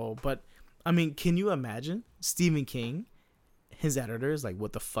 So, but I mean, can you imagine Stephen King, his editor is like,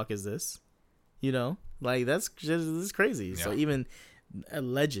 what the fuck is this? Like, that's crazy. Yeah. So even a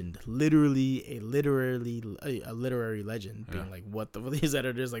legend, literally a literary legend, being like, his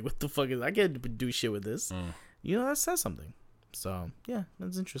editor's like, what the fuck is, I can't do shit with this. That says something. So, yeah,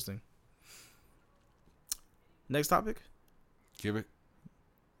 that's interesting. Next topic? Give it.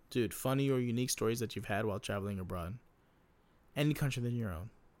 Dude, funny or unique stories that you've had while traveling abroad. Any country than your own.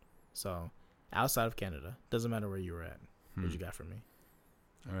 So, outside of Canada. Doesn't matter where you were at. What you got for me?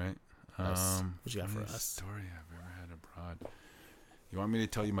 All right. What you got for us? Story I've ever had abroad. You want me to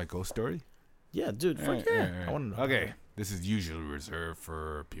tell you my ghost story? Yeah, dude. Fuck yeah. Right. I want to know. Okay. This is usually reserved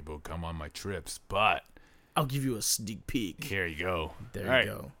for people who come on my trips, but I'll give you a sneak peek. Here you go. There you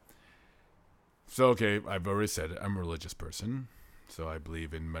go. So, okay, I've already said it. I'm a religious person, so I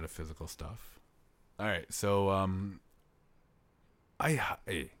believe in metaphysical stuff. All right, so I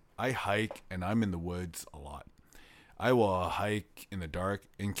hike, and I'm in the woods a lot. I will hike in the dark.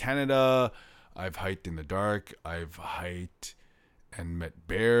 In Canada, I've hiked in the dark. I've hiked and met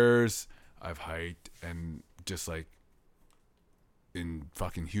bears. I've hiked and just like in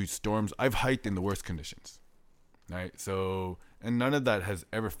fucking huge storms. I've hiked in the worst conditions. Right? So, and none of that has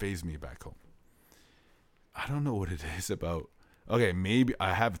ever fazed me back home. I don't know what it is about. Okay, maybe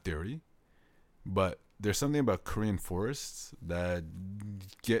I have a theory, but there's something about Korean forests that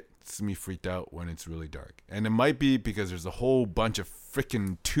gets me freaked out when it's really dark. And it might be because there's a whole bunch of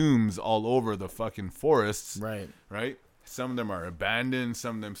freaking tombs all over the fucking forests. Right. Right? Some of them are abandoned.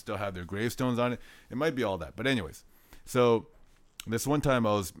 Some of them still have their gravestones on it. It might be all that. But anyways, so this one time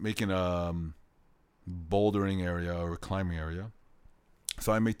I was making a bouldering area or climbing area.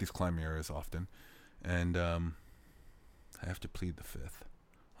 So I make these climbing areas often. And I have to plead the fifth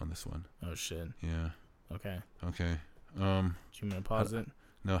on this one. Oh, shit. Yeah. Okay. Okay. Do you want me to pause it?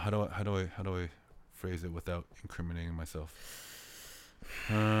 No, how do I phrase it without incriminating myself?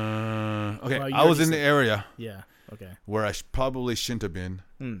 Okay, Well, you I was already in the said- area Yeah. Okay. where I probably shouldn't have been.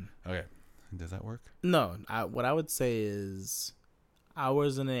 Hmm. Okay, does that work? No, what I would say is I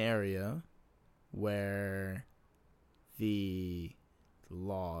was in an area where the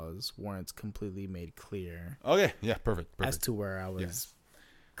laws weren't completely made clear Okay, yeah, perfect. as to where I was Yes.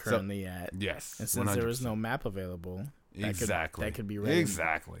 currently at. Yes, And since there was no map available, exactly, that could be read.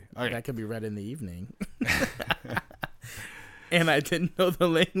 exactly. Okay. That could be read in the evening. And I didn't know the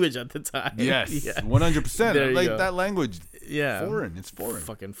language at the time. Yes, Yeah. 100%. There you Like go. that language, Yeah. foreign. It's foreign.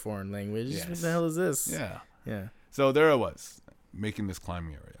 Fucking foreign language. Yes. What the hell is this? Yeah. Yeah. So there I was making this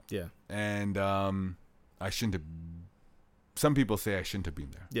climbing area, Yeah. and I shouldn't have. Some people say I shouldn't have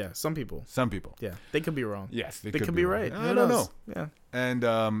been there. Yeah. Some people. Some people. Yeah. They could be wrong. Yes, They could be right. I Who don't know. knows? Yeah.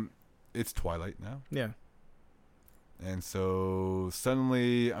 And it's twilight now, Yeah. and so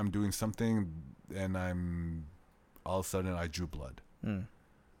suddenly I'm doing something, and all of a sudden I drew blood Mm.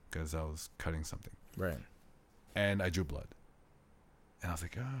 because I was cutting something, Right. and I drew blood, and I was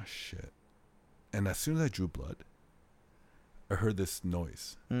like, oh shit! And as soon as I drew blood, I heard this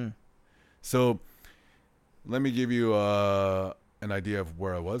noise. Mm. So let me give you an idea of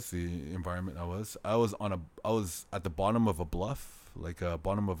where I was, the environment I was. I was at the bottom of a bluff, like a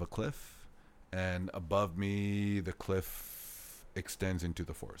bottom of a cliff, and above me the cliff extends into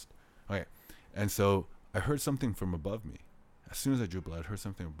the forest. Okay. And so I heard something from above me. As soon as I drew blood, I heard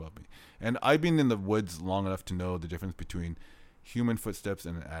something above me. And I've been in the woods long enough to know the difference between human footsteps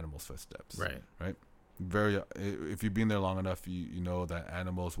and an animal's footsteps. Right. If you've been there long enough, you know that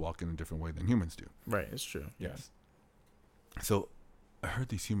animals walk in a different way than humans do. Right. It's true. Yes. So I heard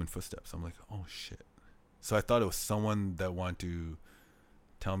these human footsteps. I'm like, oh shit. So I thought it was someone that wanted to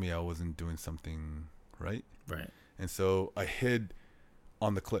tell me I wasn't doing something right. Right. And so I hid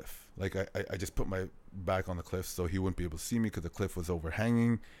on the cliff. Like I just put my back on the cliff so he wouldn't be able to see me because the cliff was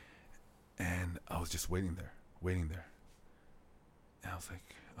overhanging. And I was just waiting there. And I was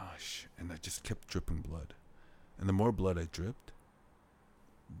like, oh shit. And I just kept dripping blood. And the more blood I dripped,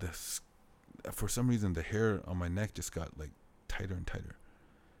 for some reason the hair on my neck just got like tighter and tighter.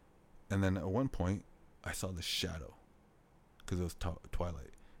 And then at one point I saw the shadow because it was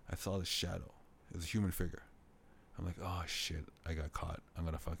twilight. I saw the shadow. It was a human figure. I'm like, oh shit, I got caught. I'm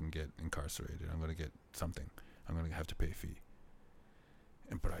gonna fucking get incarcerated. I'm gonna get something. I'm gonna have to pay a fee.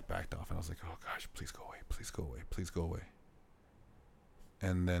 But I backed off and I was like, oh gosh, please go away, please go away, please go away.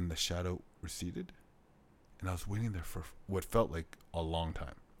 And then the shadow receded, and I was waiting there for what felt like a long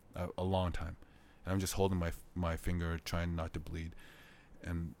time. And I'm just holding my finger, trying not to bleed,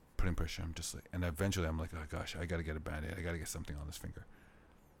 and putting pressure. I'm just like, and eventually I'm like, oh gosh, I gotta get a Band-Aid. I gotta get something on this finger.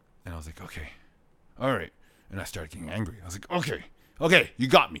 And I was like, okay, all right. And I started getting angry. I was like, okay, you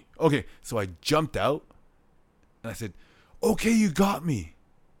got me. Okay. So I jumped out, and I said, okay, you got me.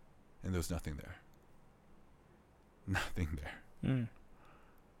 And there was nothing there. Nothing there. Mm.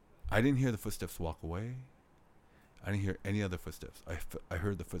 I didn't hear the footsteps walk away. I didn't hear any other footsteps. I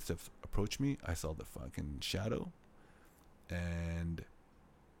heard the footsteps approach me. I saw the fucking shadow. And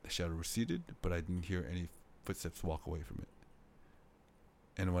the shadow receded, but I didn't hear any footsteps walk away from it.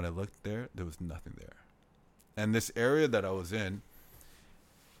 And when I looked there was nothing there. And this area that I was in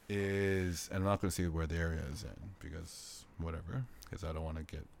is, and I'm not going to say where the area is in because whatever, because I don't want to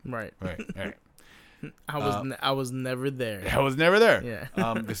get Right. right. I was never there. I was never there.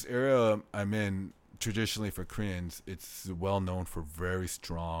 Yeah. This area I'm in, traditionally for Koreans, it's well known for very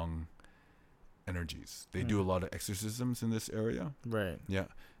strong energies. They do a lot of exorcisms in this area. Right. Yeah,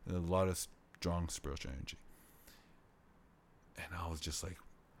 a lot of strong spiritual energy. And I was just like,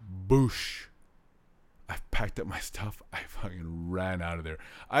 boosh. I packed up my stuff. I fucking ran out of there.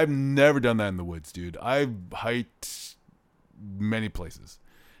 I've never done that in the woods, dude. I've hiked many places.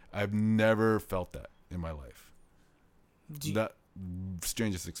 I've never felt that in my life. That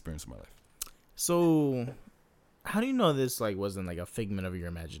strangest experience of my life. So, how do you know this like wasn't like a figment of your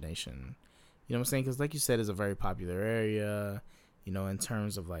imagination? You know what I'm saying? Because like you said, it's a very popular area. You know, in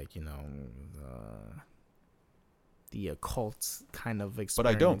terms of like the occult kind of But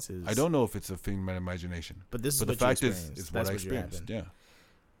I don't. experiences. I don't know if it's a thing of my imagination. But this is But the what you fact experienced. is That's what I what you experienced. happened. Yeah.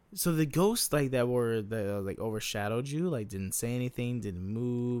 So the ghosts like that like overshadowed you, like didn't say anything, didn't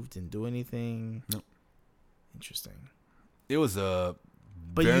move, didn't do anything. No. Interesting. It was But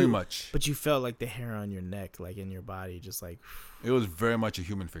very you- much. But you felt like the hair on your neck, like in your body, just like. It was very much a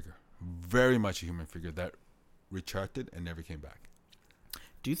human figure. Very much a human figure that retracted and never came back.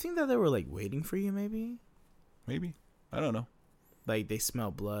 Do you think that they were like waiting for you? Maybe. Maybe. I don't know. Like they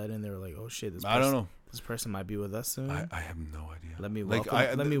smelled blood and they were like, "Oh shit, I don't know. This person might be with us soon. I have no idea. Let me Like,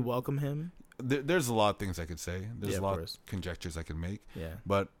 welcome. Let me welcome him." There's a lot of things I could say. There's Yeah, a of lot course. of conjectures I could make. Yeah.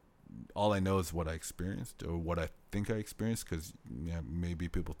 But all I know is what I experienced or what I think I experienced, because maybe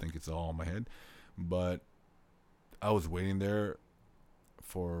people think it's all in my head. But I was waiting there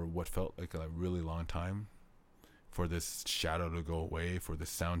for what felt like a really long time for this shadow to go away, for this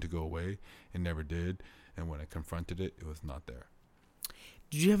sound to go away. It never did. And when I confronted it, it was not there.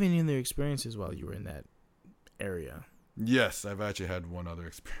 Did you have any other experiences while you were in that area? Yes, I've actually had one other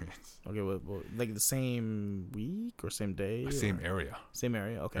experience. Okay, well, like the same week or same day? Same or- area. Same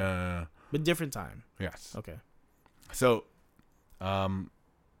area. Okay, but different time. Yes. Okay. So,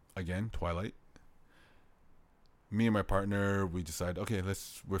 again, Twilight. Me and my partner, we decided, okay,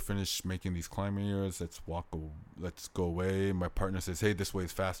 we're finished making these climbing areas. Let's go away. My partner says, hey, this way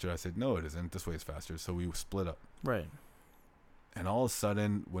is faster. I said, no, it isn't. This way is faster. So we split up. Right. And all of a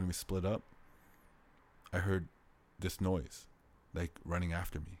sudden, when we split up, I heard this noise, like running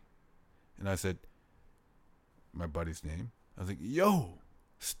after me. And I said, my buddy's name. I was like, yo,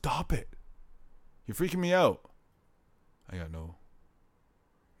 stop it. You're freaking me out. I got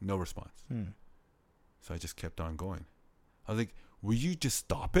no response. So I just kept on going. I was like, will you just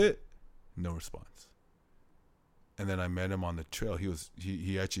stop it? No response. And then I met him on the trail.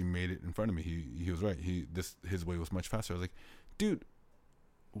 He actually made it in front of me. He was right. His way was much faster. I was like, dude,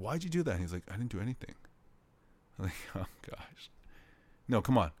 why'd you do that? And he's like, I didn't do anything. I'm like, oh gosh. No,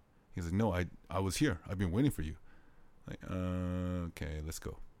 come on. He's like, no, I was here. I've been waiting for you. Like, okay, let's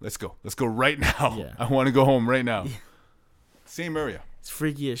go. Let's go right now. Yeah. I want to go home right now. Yeah. Same area. It's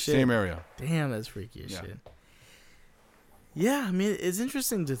freaky as shit. Same area. Damn, that's freaky as Yeah. shit. Yeah, I mean, it's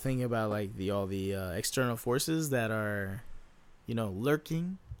interesting to think about like all the external forces that are,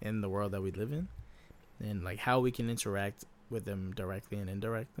 lurking in the world that we live in, and like how we can interact with them directly and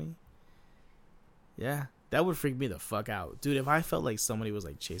indirectly. Yeah, that would freak me the fuck out, dude. If I felt like somebody was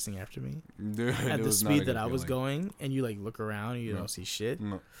like chasing after me Dude, at it the was not a speed that good I was feeling. going, and you like look around and you No. don't see shit.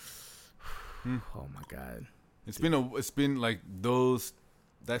 No. Oh my god. It's been like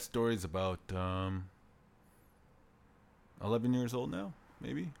that story's about 11 years old now,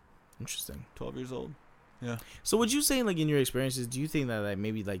 maybe Interesting. 12 years old. Yeah. So would you say, like, in your experiences, do you think that like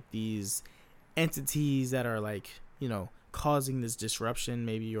maybe like these entities that are like, causing this disruption,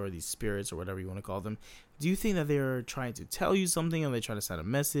 maybe, or these spirits or whatever you want to call them, do you think that they're trying to tell you something? Are they trying to send a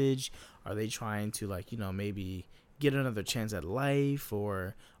message? Are they trying to like, maybe get another chance at life,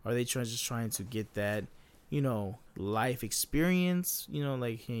 or are they just trying to get that, life experience?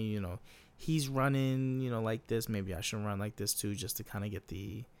 Like, hey, he's running, like this. Maybe I should run like this too, just to kind of get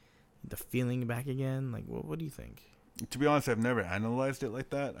the feeling back again. Like, what do you think? To be honest, I've never analyzed it like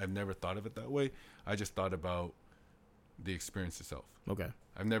that. I've never thought of it that way. I just thought about the experience itself. Okay.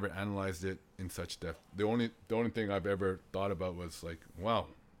 I've never analyzed it in such depth. The only thing I've ever thought about was like, wow,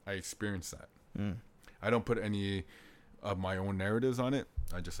 I experienced that. I don't put any of my own narratives on it.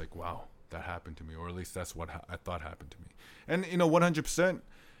 I just like, wow, that happened to me, or at least that's what I thought happened to me. And 100%,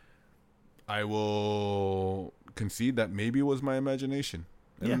 I will concede that maybe it was my imagination.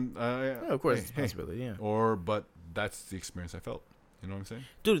 And Yeah, of course, it's a possibility. Yeah. But that's the experience I felt. You know what I'm saying?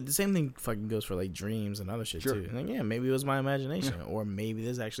 Dude, the same thing fucking goes for like dreams and other shit Sure. too. Like, yeah, maybe it was my imagination, or maybe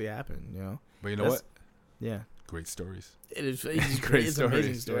this actually happened. But you know what? Yeah, Great stories. it's Great great. It's stories.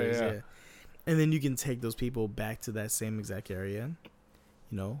 amazing stories. Yeah, Yeah, yeah. And then you can take those people back to that same exact area,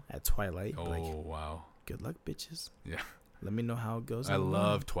 at twilight. Oh, Like, wow. good luck, bitches. Yeah. Let me know how it goes. I on the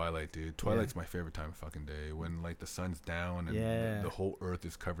love line. Twilight, dude. Twilight's my favorite time of fucking day. When like the sun's down and Yeah. the whole earth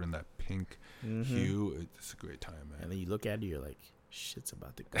is covered in that pink Mhm. hue. It's a great time, man. And then you look at it, you're like, shit's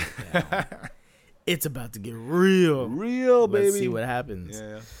about to go down. It's about to get real. Real, baby. Let's see what happens.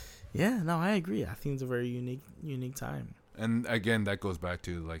 Yeah. Yeah, no, I agree. I think it's a very unique time. And again, that goes back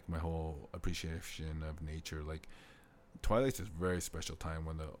to like my whole appreciation of nature. Like Twilight's a very special time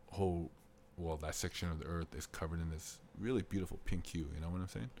when that section of the earth is covered in this really beautiful pink hue. You know what I'm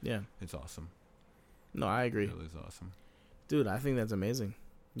saying? Yeah. It's awesome. No, I agree. It really is awesome. Dude, I think that's amazing.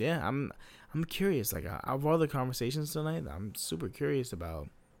 Yeah, I'm curious. Like, of all the conversations tonight, I'm super curious about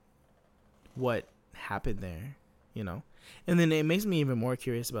what happened there. you know. And then it makes me even more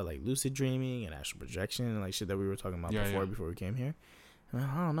curious about like lucid dreaming and astral projection and like shit that we were talking about before we came here. And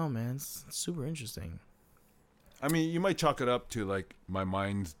I don't know, man. It's super interesting. I mean, you might chalk it up to like my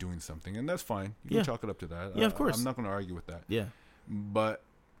mind's doing something, and that's fine. You can chalk it up to that. Yeah, of course. I'm not going to argue with that. Yeah. But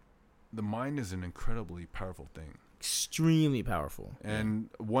the mind is an incredibly powerful thing. Extremely powerful. And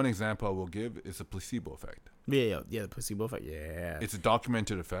one example I will give is the placebo effect. Yeah, the placebo effect. Yeah. It's a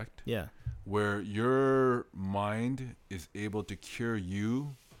documented effect. Yeah. Where your mind is able to cure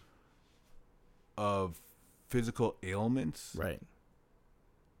you of physical ailments. Right.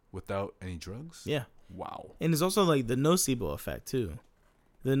 Without any drugs. Yeah. Wow. And it's also like the nocebo effect too.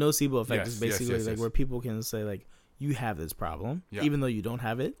 The nocebo effect is basically where people can say like, you have this problem, even though you don't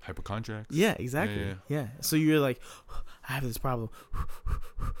have it. Hypochondriacs. Yeah, exactly. Yeah. So you're like, I have this problem.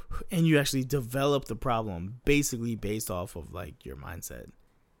 And you actually develop the problem basically based off of like your mindset.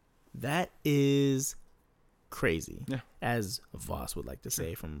 That is crazy. Yeah. As Voss would like to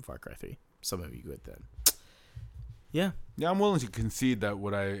say from Far Cry 3. Some of you get that. Yeah. Yeah, I'm willing to concede that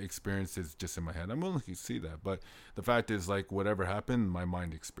what I experienced is just in my head. I'm willing to concede that. But the fact is, like, whatever happened, my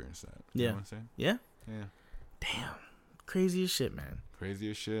mind experienced that. You know what I'm saying? Yeah. Yeah. Damn. Crazy as shit, man. Crazy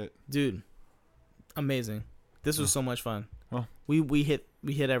as shit. Dude. Amazing. This was so much fun. Oh. We hit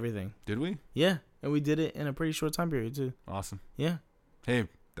everything. Did we? Yeah. And we did it in a pretty short time period, too. Awesome. Yeah. Hey,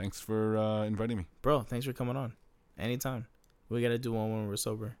 thanks for inviting me. Bro, thanks for coming on. Anytime. We got to do one when we're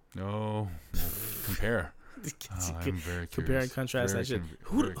sober. No. Compare. I'm very curious. Compare and contrast that shit.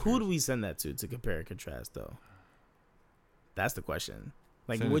 Who do we send that to compare and contrast, though? That's the question.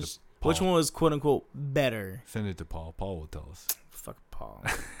 Like, which one was quote unquote better? Send it to Paul. Paul will tell us. Fuck Paul.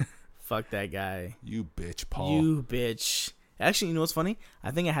 Fuck that guy. You bitch, Paul. You bitch. Actually, you know what's funny?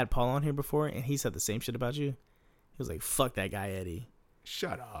 I think I had Paul on here before, and he said the same shit about you. He was like, "Fuck that guy, Eddie."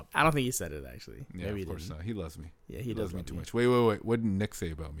 Shut up. I don't think he said it actually. Yeah, maybe of course not. He loves me. Yeah, he does love me too much. Wait. What did Nick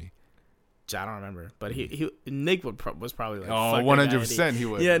say about me? I don't remember, but Nick was probably like, oh, 100% he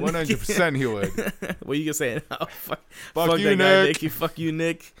would. Yeah, 100% he would. What you can say? Oh, fuck you, that Nick. guy, Nick. Fuck you,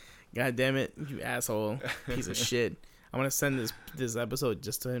 Nick. God damn it, you asshole, piece of shit. I'm gonna send this episode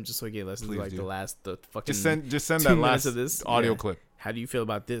just to him, just so he can listen to like the fucking. Just send that last of this audio clip. How do you feel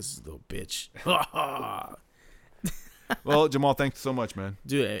about this, little bitch? Well, Jamal, thanks so much, man.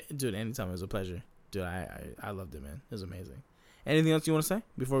 Dude, anytime. It was a pleasure. Dude, I loved it, man. It was amazing. Anything else you want to say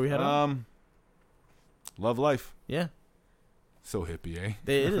before we head on? Love life. Yeah. So hippie, eh?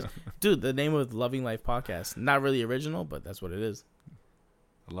 It is. Dude, the name of Loving Life podcast. Not really original, but that's what it is.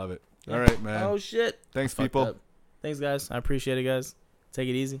 I love it. All right, man. Oh, shit. Thanks, people. Thanks, guys. I appreciate it, guys. Take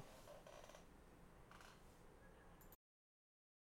it easy.